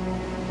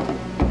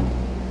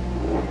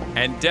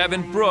 And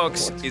Devin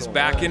Brooks is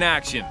back in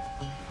action.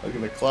 Look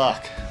at the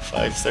clock,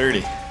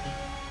 5:30.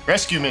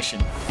 Rescue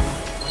mission.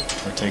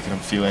 We're taking a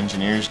few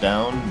engineers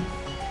down,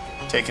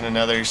 taking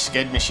another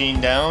skid machine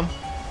down.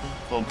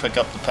 We'll pick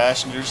up the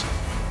passengers.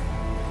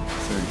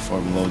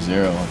 34 below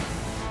zero and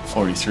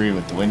 43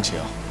 with the wind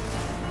chill.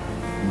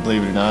 And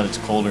believe it or not, it's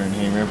colder in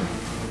Hay River.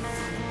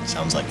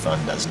 Sounds like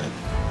fun, doesn't it?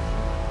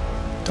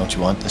 Don't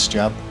you want this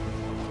job?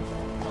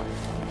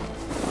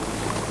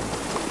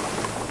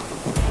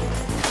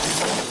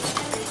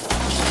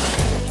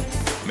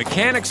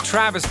 Mechanics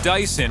Travis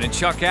Dyson and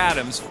Chuck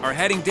Adams are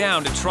heading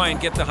down to try and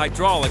get the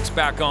hydraulics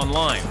back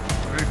online.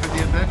 Ready for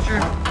the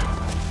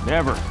adventure?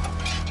 Never.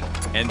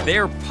 And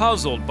they're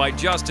puzzled by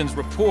Justin's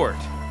report.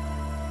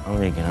 I'm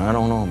thinking, I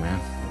don't know, man.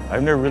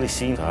 I've never really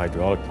seen the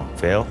hydraulic pump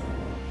fail,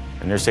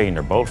 and they're saying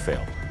they're both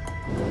failed.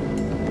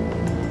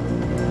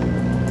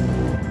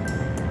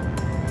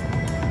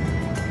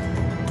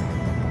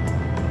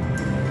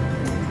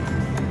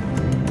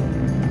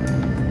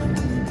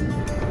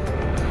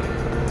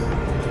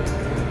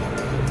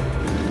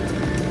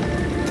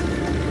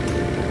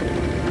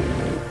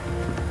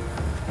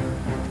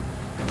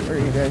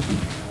 guys.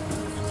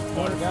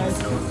 Water, guys.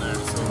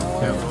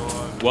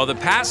 While the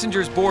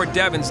passengers board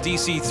Devon's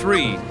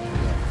DC-3,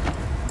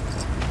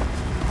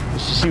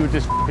 Let's just see what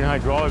this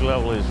hydraulic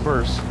level is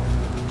first.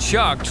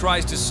 Chuck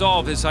tries to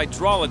solve his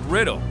hydraulic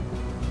riddle.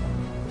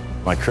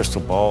 My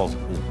crystal ball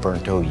was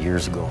burnt out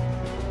years ago.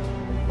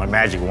 My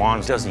magic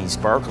wand doesn't even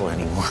sparkle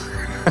anymore.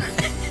 I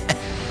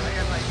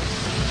get like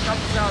a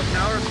couple thousand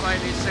hours by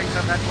these things.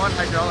 I've had one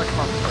hydraulic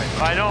pump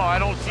quit. I know, I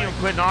don't see them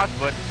quitting off,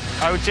 but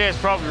I would say it's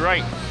probably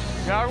right.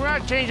 Yeah, we're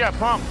gonna change that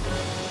pump.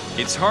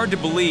 It's hard to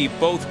believe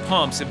both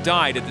pumps have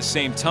died at the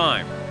same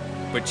time,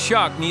 but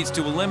Chuck needs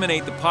to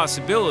eliminate the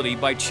possibility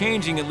by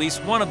changing at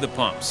least one of the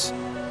pumps.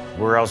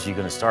 Where else are you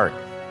gonna start?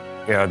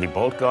 Yeah, are they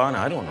both gone?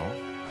 I don't know.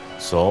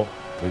 So,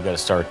 we gotta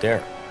start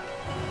there.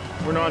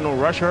 We're not in no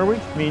rush, are we?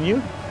 Me and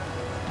you?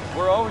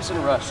 We're always in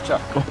a rush,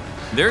 Chuck.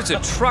 There's a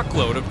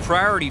truckload of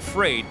priority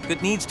freight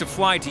that needs to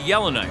fly to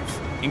Yellowknife,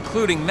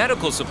 including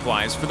medical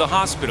supplies for the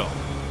hospital.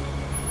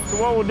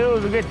 So what we'll do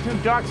is we'll get 2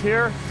 ducks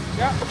here.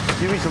 Yeah.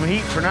 Give me some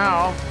heat for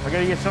now. I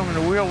gotta get some in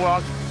the wheel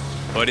well.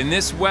 But in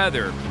this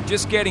weather,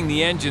 just getting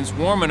the engines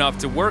warm enough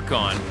to work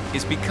on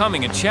is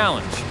becoming a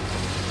challenge.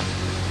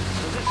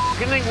 Does this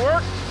f***ing thing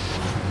work?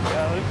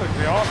 Yeah, it looks like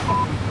they all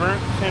fucking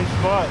burnt the same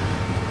spot.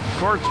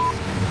 Cord.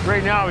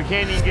 Right now, we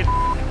can't even get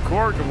the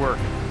cord to work.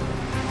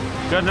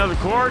 Got another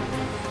cord?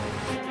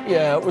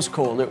 Yeah, it was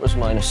cold. It was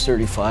minus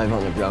 35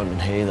 on the ground in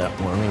hay that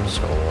morning,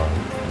 so,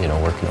 you know,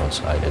 working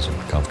outside isn't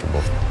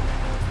comfortable.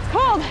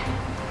 Cold.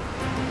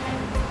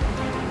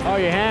 How are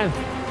your hands?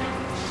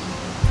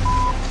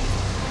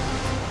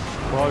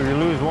 Well, if you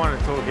lose one,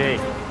 it's okay.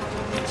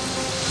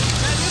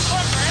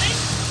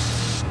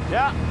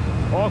 Yeah.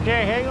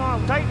 Okay, hang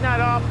on. Tighten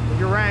that up with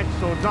your wrench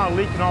so it's not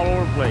leaking all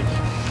over the place.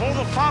 Pull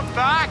the pump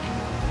back.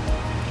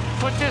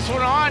 Put this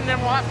one on, and then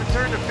we'll have to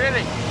turn the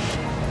fitting.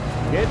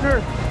 Get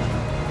her.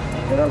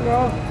 Get her,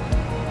 girl.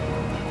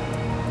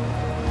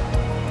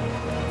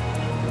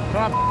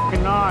 Top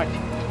f***ing notch.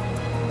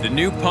 The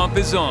new pump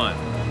is on.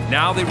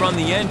 Now they run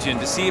the engine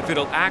to see if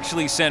it'll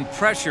actually send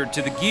pressure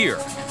to the gear.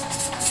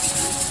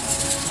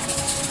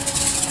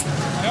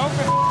 I hope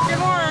it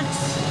f***ing works.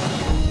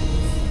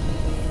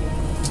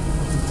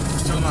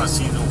 Still not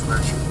seeing no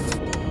pressure.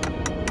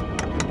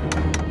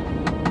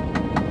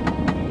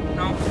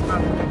 No,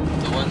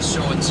 nothing. The one's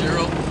showing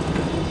 0?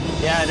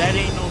 Yeah, that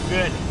ain't no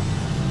good.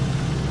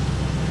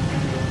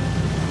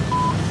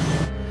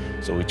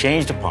 So we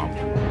changed the pump,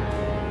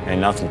 and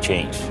nothing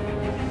changed.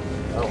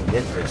 I don't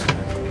get this.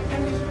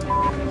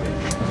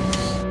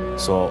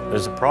 So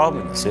there's a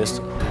problem in the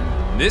system.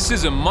 This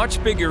is a much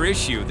bigger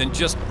issue than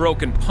just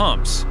broken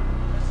pumps,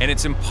 and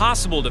it's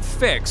impossible to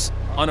fix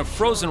on a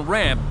frozen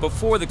ramp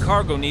before the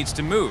cargo needs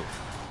to move.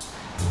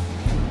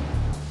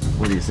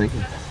 What are you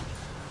thinking?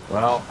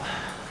 Well,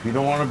 you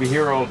don't want to be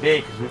here all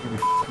day because we can be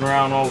f***ing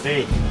around all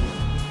day.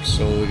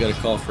 So we got to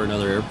call for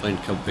another airplane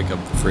to come pick up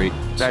the freight.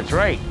 That's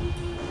right.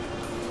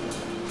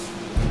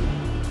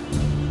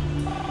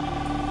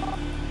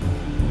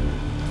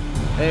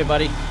 Hey,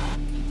 buddy.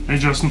 Hey,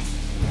 Justin.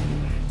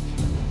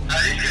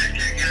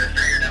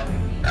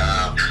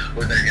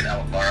 We're gonna get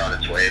out far on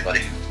its way,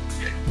 buddy.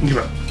 You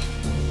bet.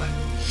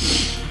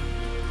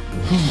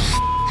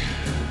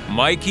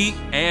 Mikey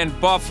and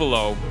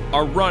Buffalo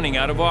are running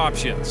out of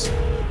options.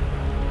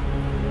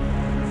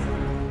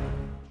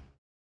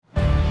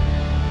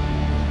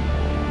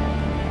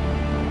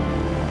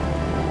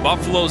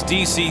 Buffalo's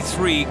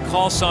DC-3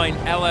 call sign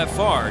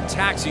LFR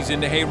taxis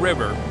into Hay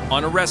River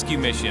on a rescue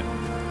mission.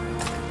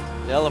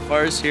 The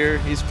LFR's here.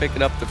 He's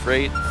picking up the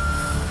freight. All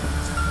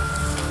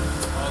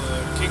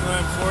the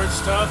Kingland Ford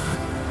stuff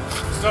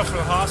for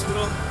the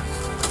hospital.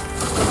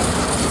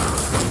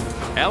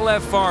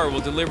 LFR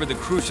will deliver the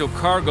crucial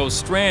cargo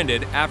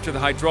stranded after the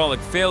hydraulic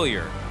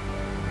failure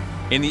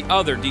in the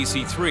other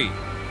DC-3.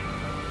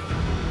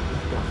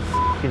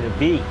 What can it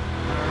be?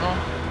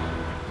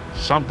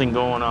 Something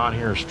going on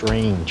here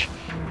strange.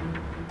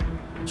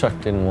 Chuck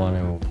didn't want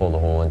to pull the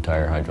whole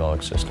entire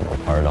hydraulic system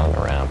apart on the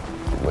ramp,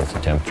 with the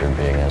temperature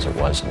being as it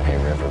was in Hay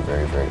River,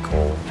 very, very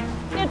cold.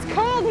 It's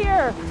cold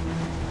here.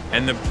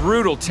 And the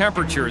brutal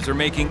temperatures are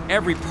making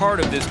every part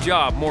of this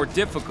job more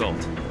difficult.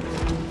 Of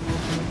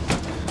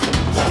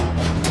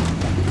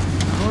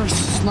course,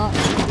 it's not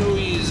so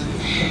easy.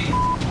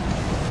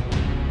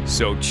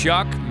 So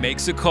Chuck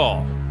makes a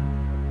call.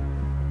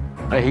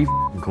 I hate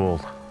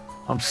cold.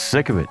 I'm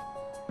sick of it.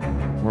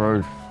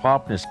 We're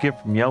popping a skip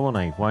from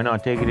Yellowknife. Why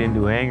not take it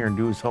into a hangar and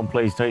do it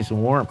someplace nice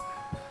and warm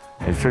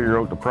and figure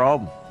out the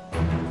problem?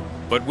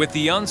 But with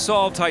the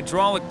unsolved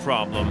hydraulic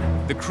problem,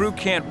 the crew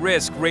can't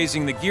risk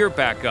raising the gear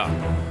back up,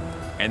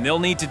 and they'll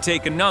need to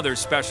take another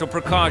special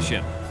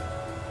precaution.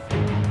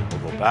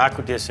 We'll go back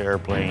with this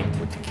airplane,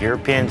 with the gear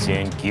pins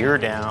in, gear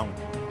down.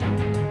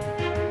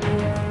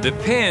 The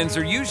pins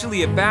are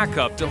usually a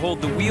backup to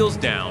hold the wheels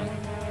down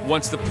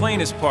once the plane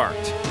is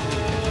parked.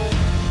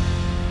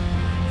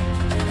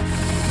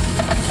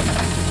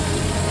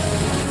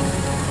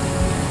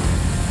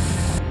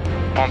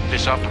 Pump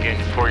this up again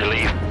before you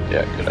leave.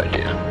 Yeah, good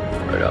idea.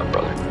 Right on,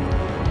 brother.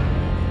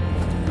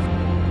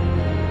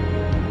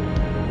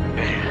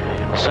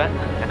 set.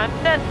 I'm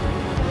set.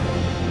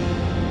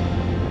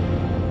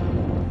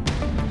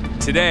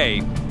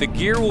 Today, the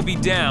gear will be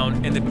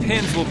down and the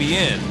pins will be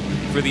in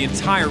for the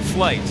entire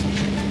flight.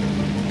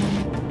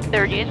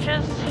 30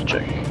 inches.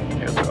 Check.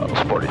 Air throttle's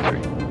 43.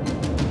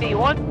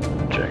 V1.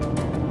 Check.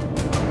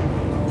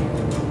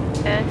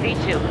 And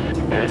V2.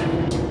 Good.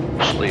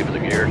 Sleeve the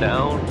gear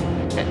down.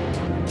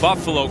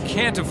 Buffalo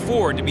can't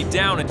afford to be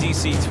down a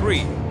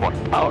DC-3.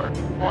 1 power.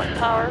 1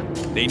 power.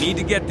 They need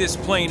to get this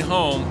plane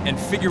home and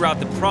figure out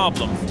the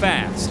problem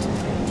fast. Is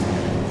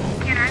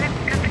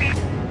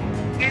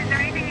there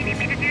anything you need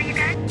me to do, you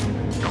guys?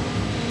 No.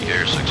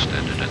 Gear's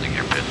extended and the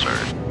gear pins are.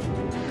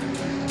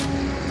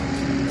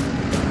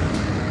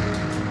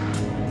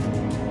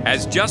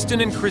 As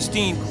Justin and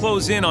Christine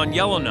close in on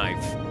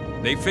Yellowknife,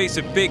 they face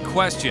a big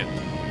question.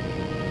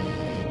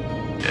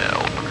 Yeah,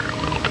 open her a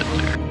little bit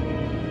there.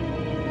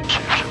 See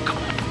if she'll come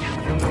open.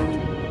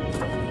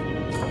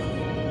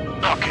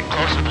 Okay,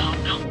 close enough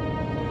now.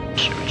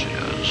 See what she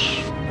does.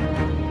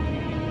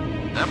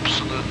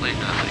 Absolutely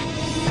nothing.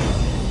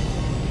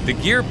 The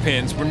gear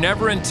pins were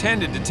never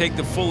intended to take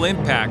the full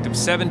impact of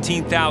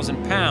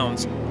 17,000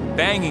 pounds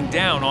banging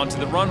down onto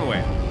the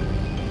runway.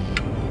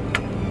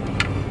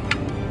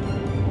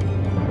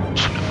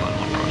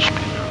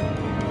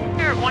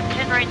 We're at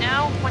 110 right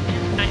now.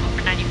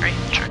 110 93.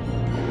 Check.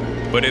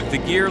 But if the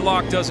gear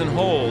lock doesn't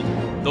hold,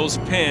 those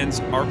pins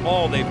are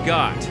all they've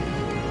got.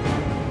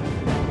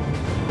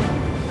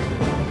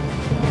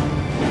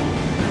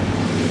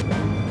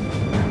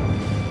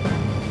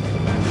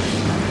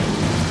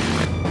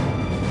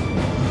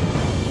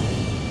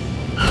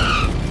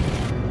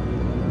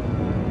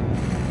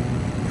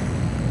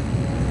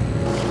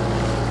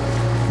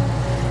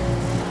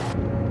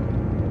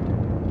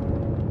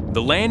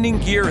 The landing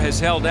gear has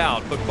held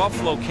out, but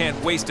Buffalo can't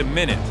waste a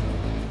minute.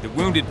 The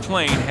wounded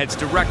plane heads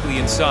directly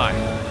inside.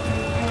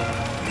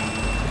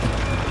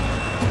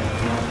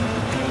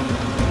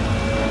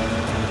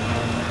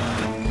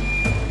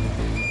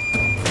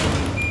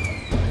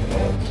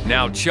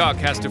 Now Chuck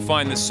has to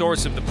find the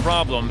source of the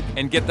problem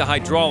and get the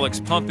hydraulics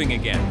pumping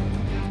again.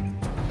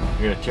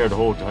 You're gonna tear the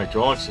whole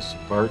hydraulic system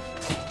apart.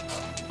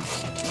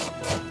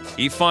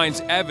 He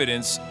finds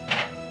evidence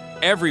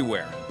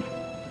everywhere.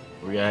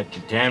 We got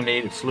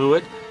contaminated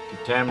fluid,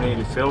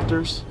 contaminated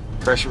filters,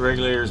 pressure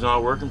regulator's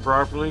not working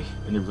properly,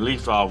 and the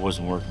relief valve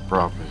wasn't working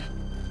properly.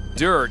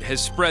 Dirt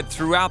has spread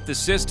throughout the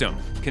system,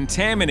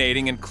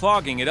 contaminating and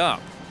clogging it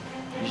up.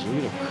 Jeez,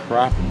 look at the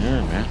crap in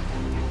there, man.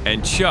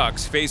 And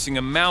Chuck's facing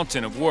a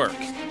mountain of work.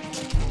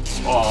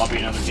 Oh, I'll be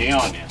another day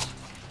on this.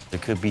 There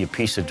could be a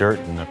piece of dirt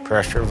in the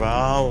pressure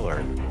valve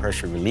or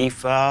pressure relief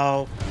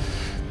valve,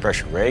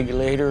 pressure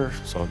regulator,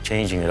 so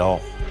changing it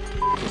all.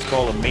 It's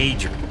called a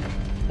major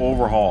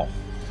overhaul.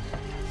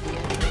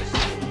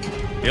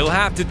 He'll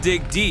have to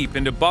dig deep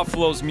into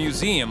Buffalo's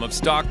museum of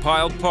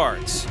stockpiled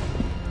parts.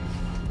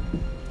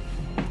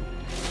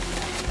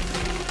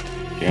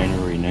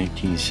 January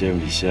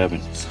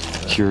 1977,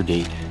 cure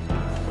date.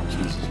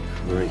 Jesus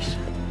Christ.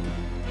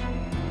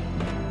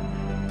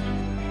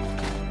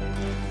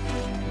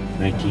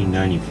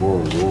 1994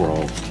 was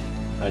overhaul.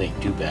 That ain't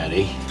too bad,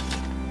 eh?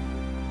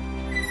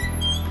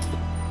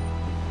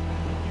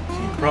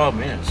 See, the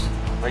problem is,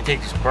 if I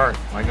take this apart,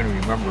 am I going to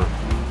remember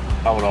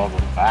how it all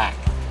goes back?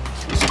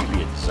 This could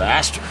be a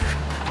disaster.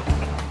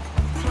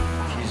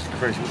 Jesus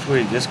Christ, which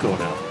way did this go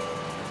now? I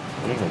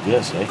think like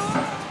this, eh?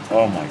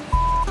 Oh my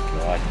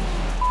God.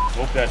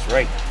 Hope that's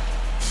right.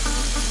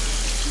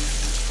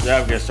 Now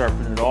I've got to start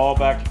putting it all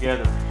back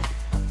together.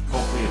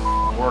 Hopefully it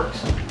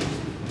works.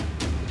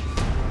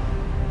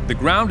 The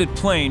grounded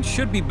plane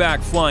should be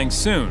back flying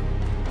soon,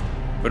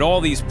 but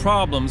all these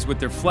problems with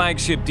their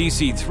flagship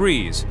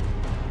DC-3s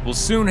will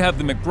soon have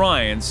the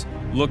McBryans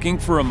looking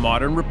for a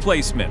modern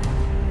replacement.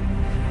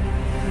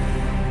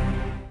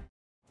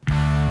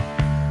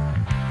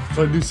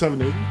 So I do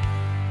 780?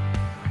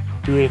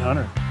 Do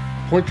 800.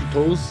 Point your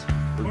toes.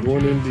 We're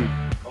going in deep.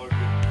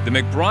 The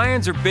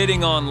McBryans are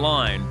bidding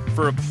online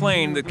for a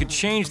plane that could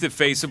change the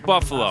face of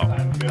Buffalo.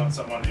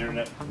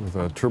 With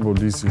a turbo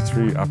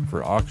DC-3 up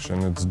for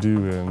auction, it's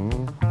due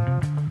in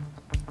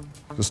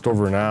just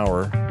over an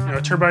hour. You know,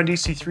 a turbine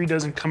DC-3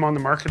 doesn't come on the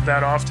market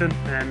that often,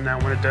 and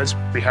when it does,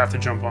 we have to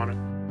jump on it.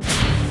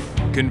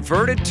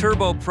 Converted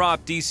turboprop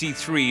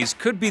DC-3s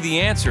could be the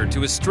answer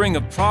to a string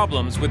of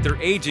problems with their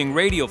aging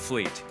radial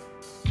fleet.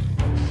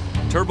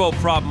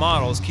 Turboprop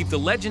models keep the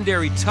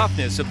legendary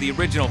toughness of the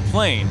original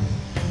plane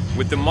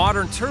with the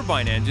modern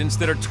turbine engines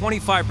that are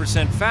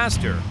 25%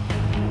 faster,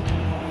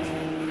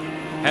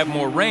 have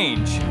more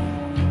range,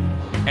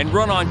 and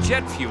run on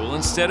jet fuel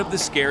instead of the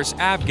scarce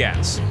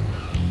avgas.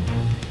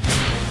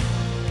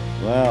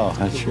 Wow,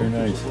 that's sure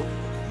nice.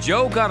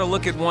 Joe got a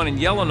look at one in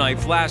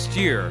Yellowknife last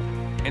year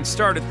and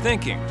started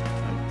thinking.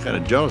 I'm kind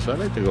of jealous. I'd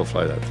like to go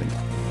fly that thing.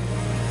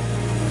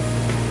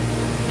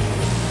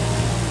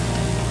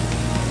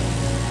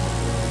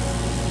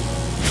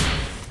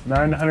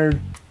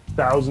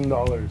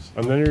 $900,000.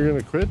 And then you're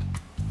gonna quit?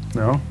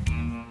 No.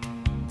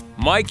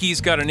 Mikey's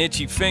got an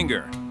itchy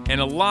finger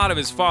and a lot of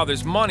his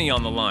father's money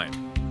on the line.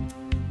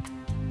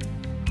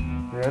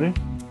 Ready?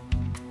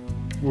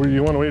 Well,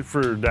 you want to wait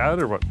for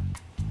Dad or what?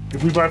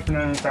 If we buy it for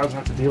 900,000,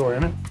 that's a deal,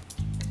 isn't it?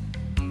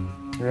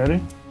 You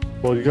ready?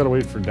 Well, you got to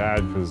wait for Dad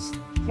because.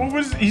 What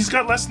was? He's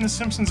got less than the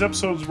Simpsons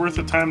episode's worth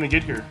of time to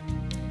get here.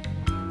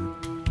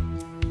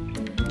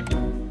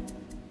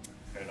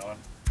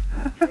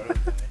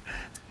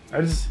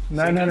 I just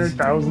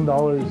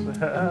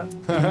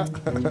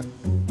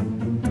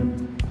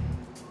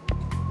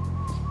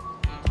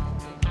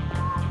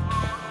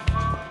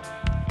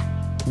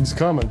 $900,000. He's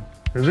coming.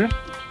 Is he?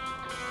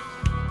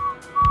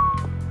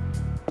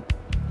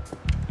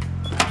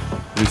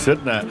 You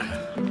sitting at?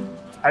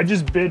 I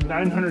just bid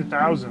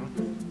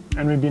 900,000,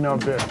 and we've been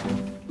outbid.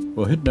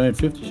 Well, hit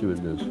 950. See what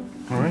it is.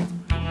 All right.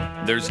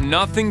 There's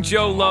nothing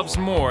Joe loves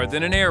more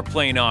than an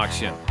airplane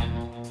auction.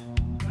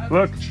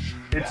 Look,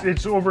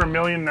 it's over $1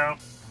 million now.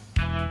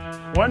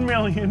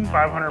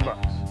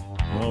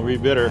 $1,500,000. Well, we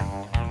bid her.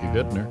 Keep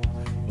bidding her.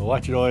 We'll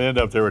watch it only end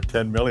up there with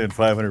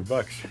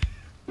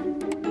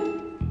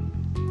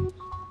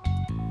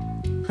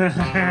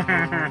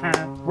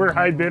 $10,500,000. We're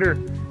high bidder.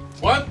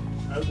 What?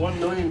 At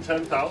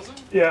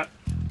 $1,010,000? Yeah.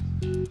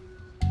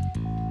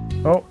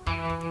 Oh,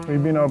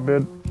 we've been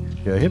outbid.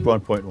 Yeah, hit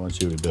 1.1.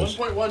 See what it does.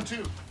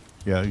 1.12.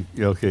 Yeah.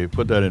 Okay.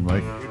 Put that in,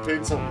 Mike. You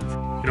paid something.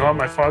 You know what?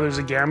 My father's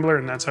a gambler,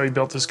 and that's how he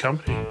built his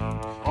company.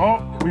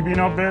 Oh, we've been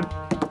outbid.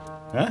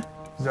 Huh?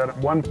 Is that at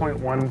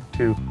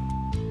 1.12?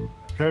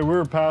 Okay,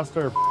 we're past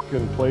our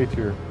f***ing plate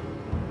here.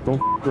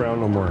 Don't f*** around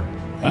no more.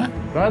 Huh?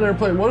 That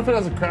airplane. What if it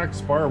has a cracked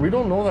spar? We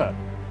don't know that.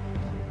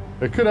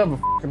 It could have a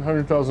f***ing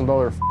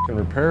 $100,000 f***ing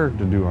repair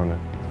to do on it.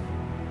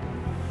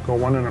 Go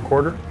 1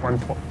 1/4,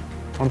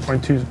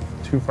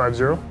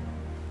 1.2250.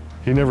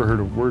 He never heard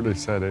a word I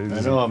said. I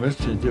know, I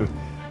missed you too.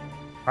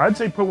 I'd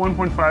say put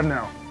 1.5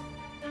 now.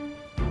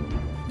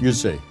 You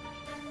say?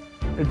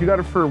 If you got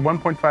it for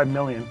 1.5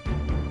 million,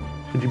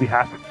 could you be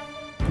happy?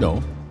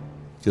 No,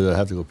 because I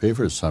have to go pay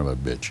for this son of a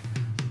bitch.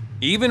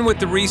 Even with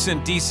the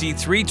recent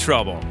DC-3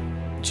 trouble,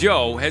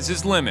 Joe has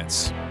his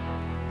limits.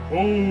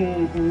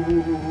 Oh.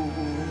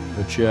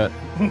 What's yet?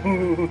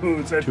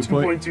 It's at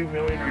 2.2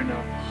 million right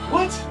now.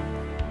 What?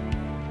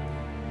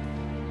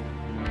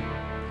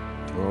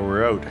 Well,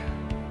 we're out.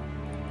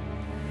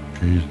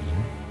 Jesus.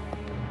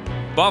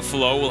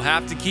 Buffalo will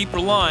have to keep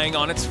relying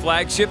on its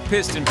flagship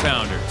piston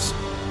pounders.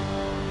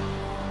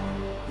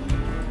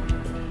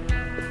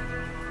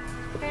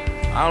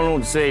 I don't know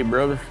what to say,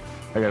 brother.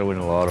 I gotta win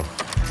the lotto.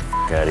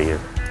 Out of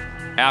here.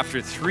 After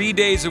 3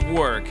 days of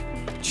work,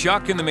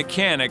 Chuck and the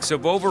mechanics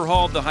have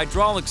overhauled the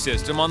hydraulic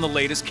system on the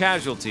latest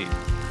casualty.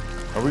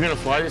 Are we gonna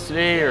fly this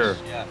today, or?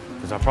 Yeah.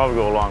 Because I'll probably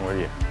go along with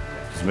you.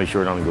 Just to make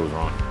sure nothing goes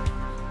wrong.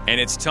 And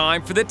it's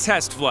time for the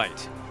test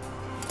flight.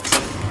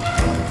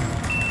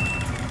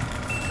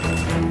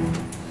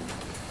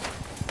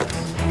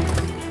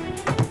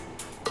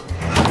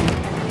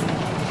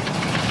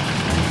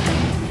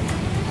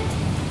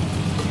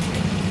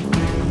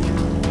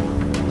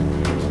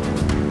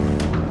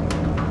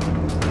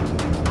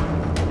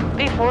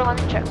 B4 on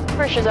check.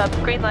 Pressure's up.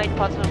 Green light,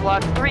 positive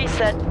lock. 3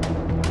 set.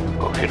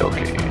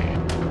 Okay.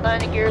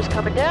 Landing gears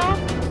coming down.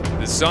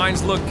 The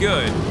signs look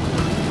good.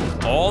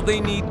 All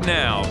they need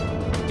now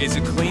is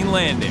a clean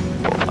landing.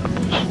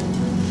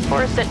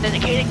 4 set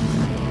indicating.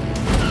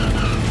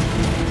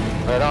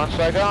 Right on,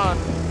 strike on.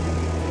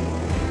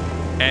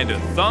 And a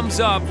thumbs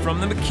up from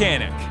the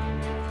mechanic.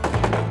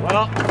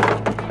 Well,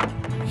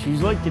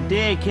 she's like the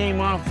day I came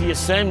off the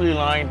assembly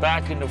line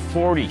back in the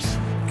 40s.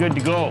 Good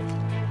to go.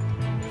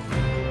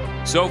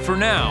 So for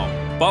now,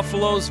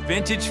 Buffalo's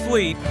vintage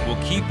fleet will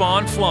keep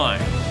on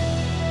flying.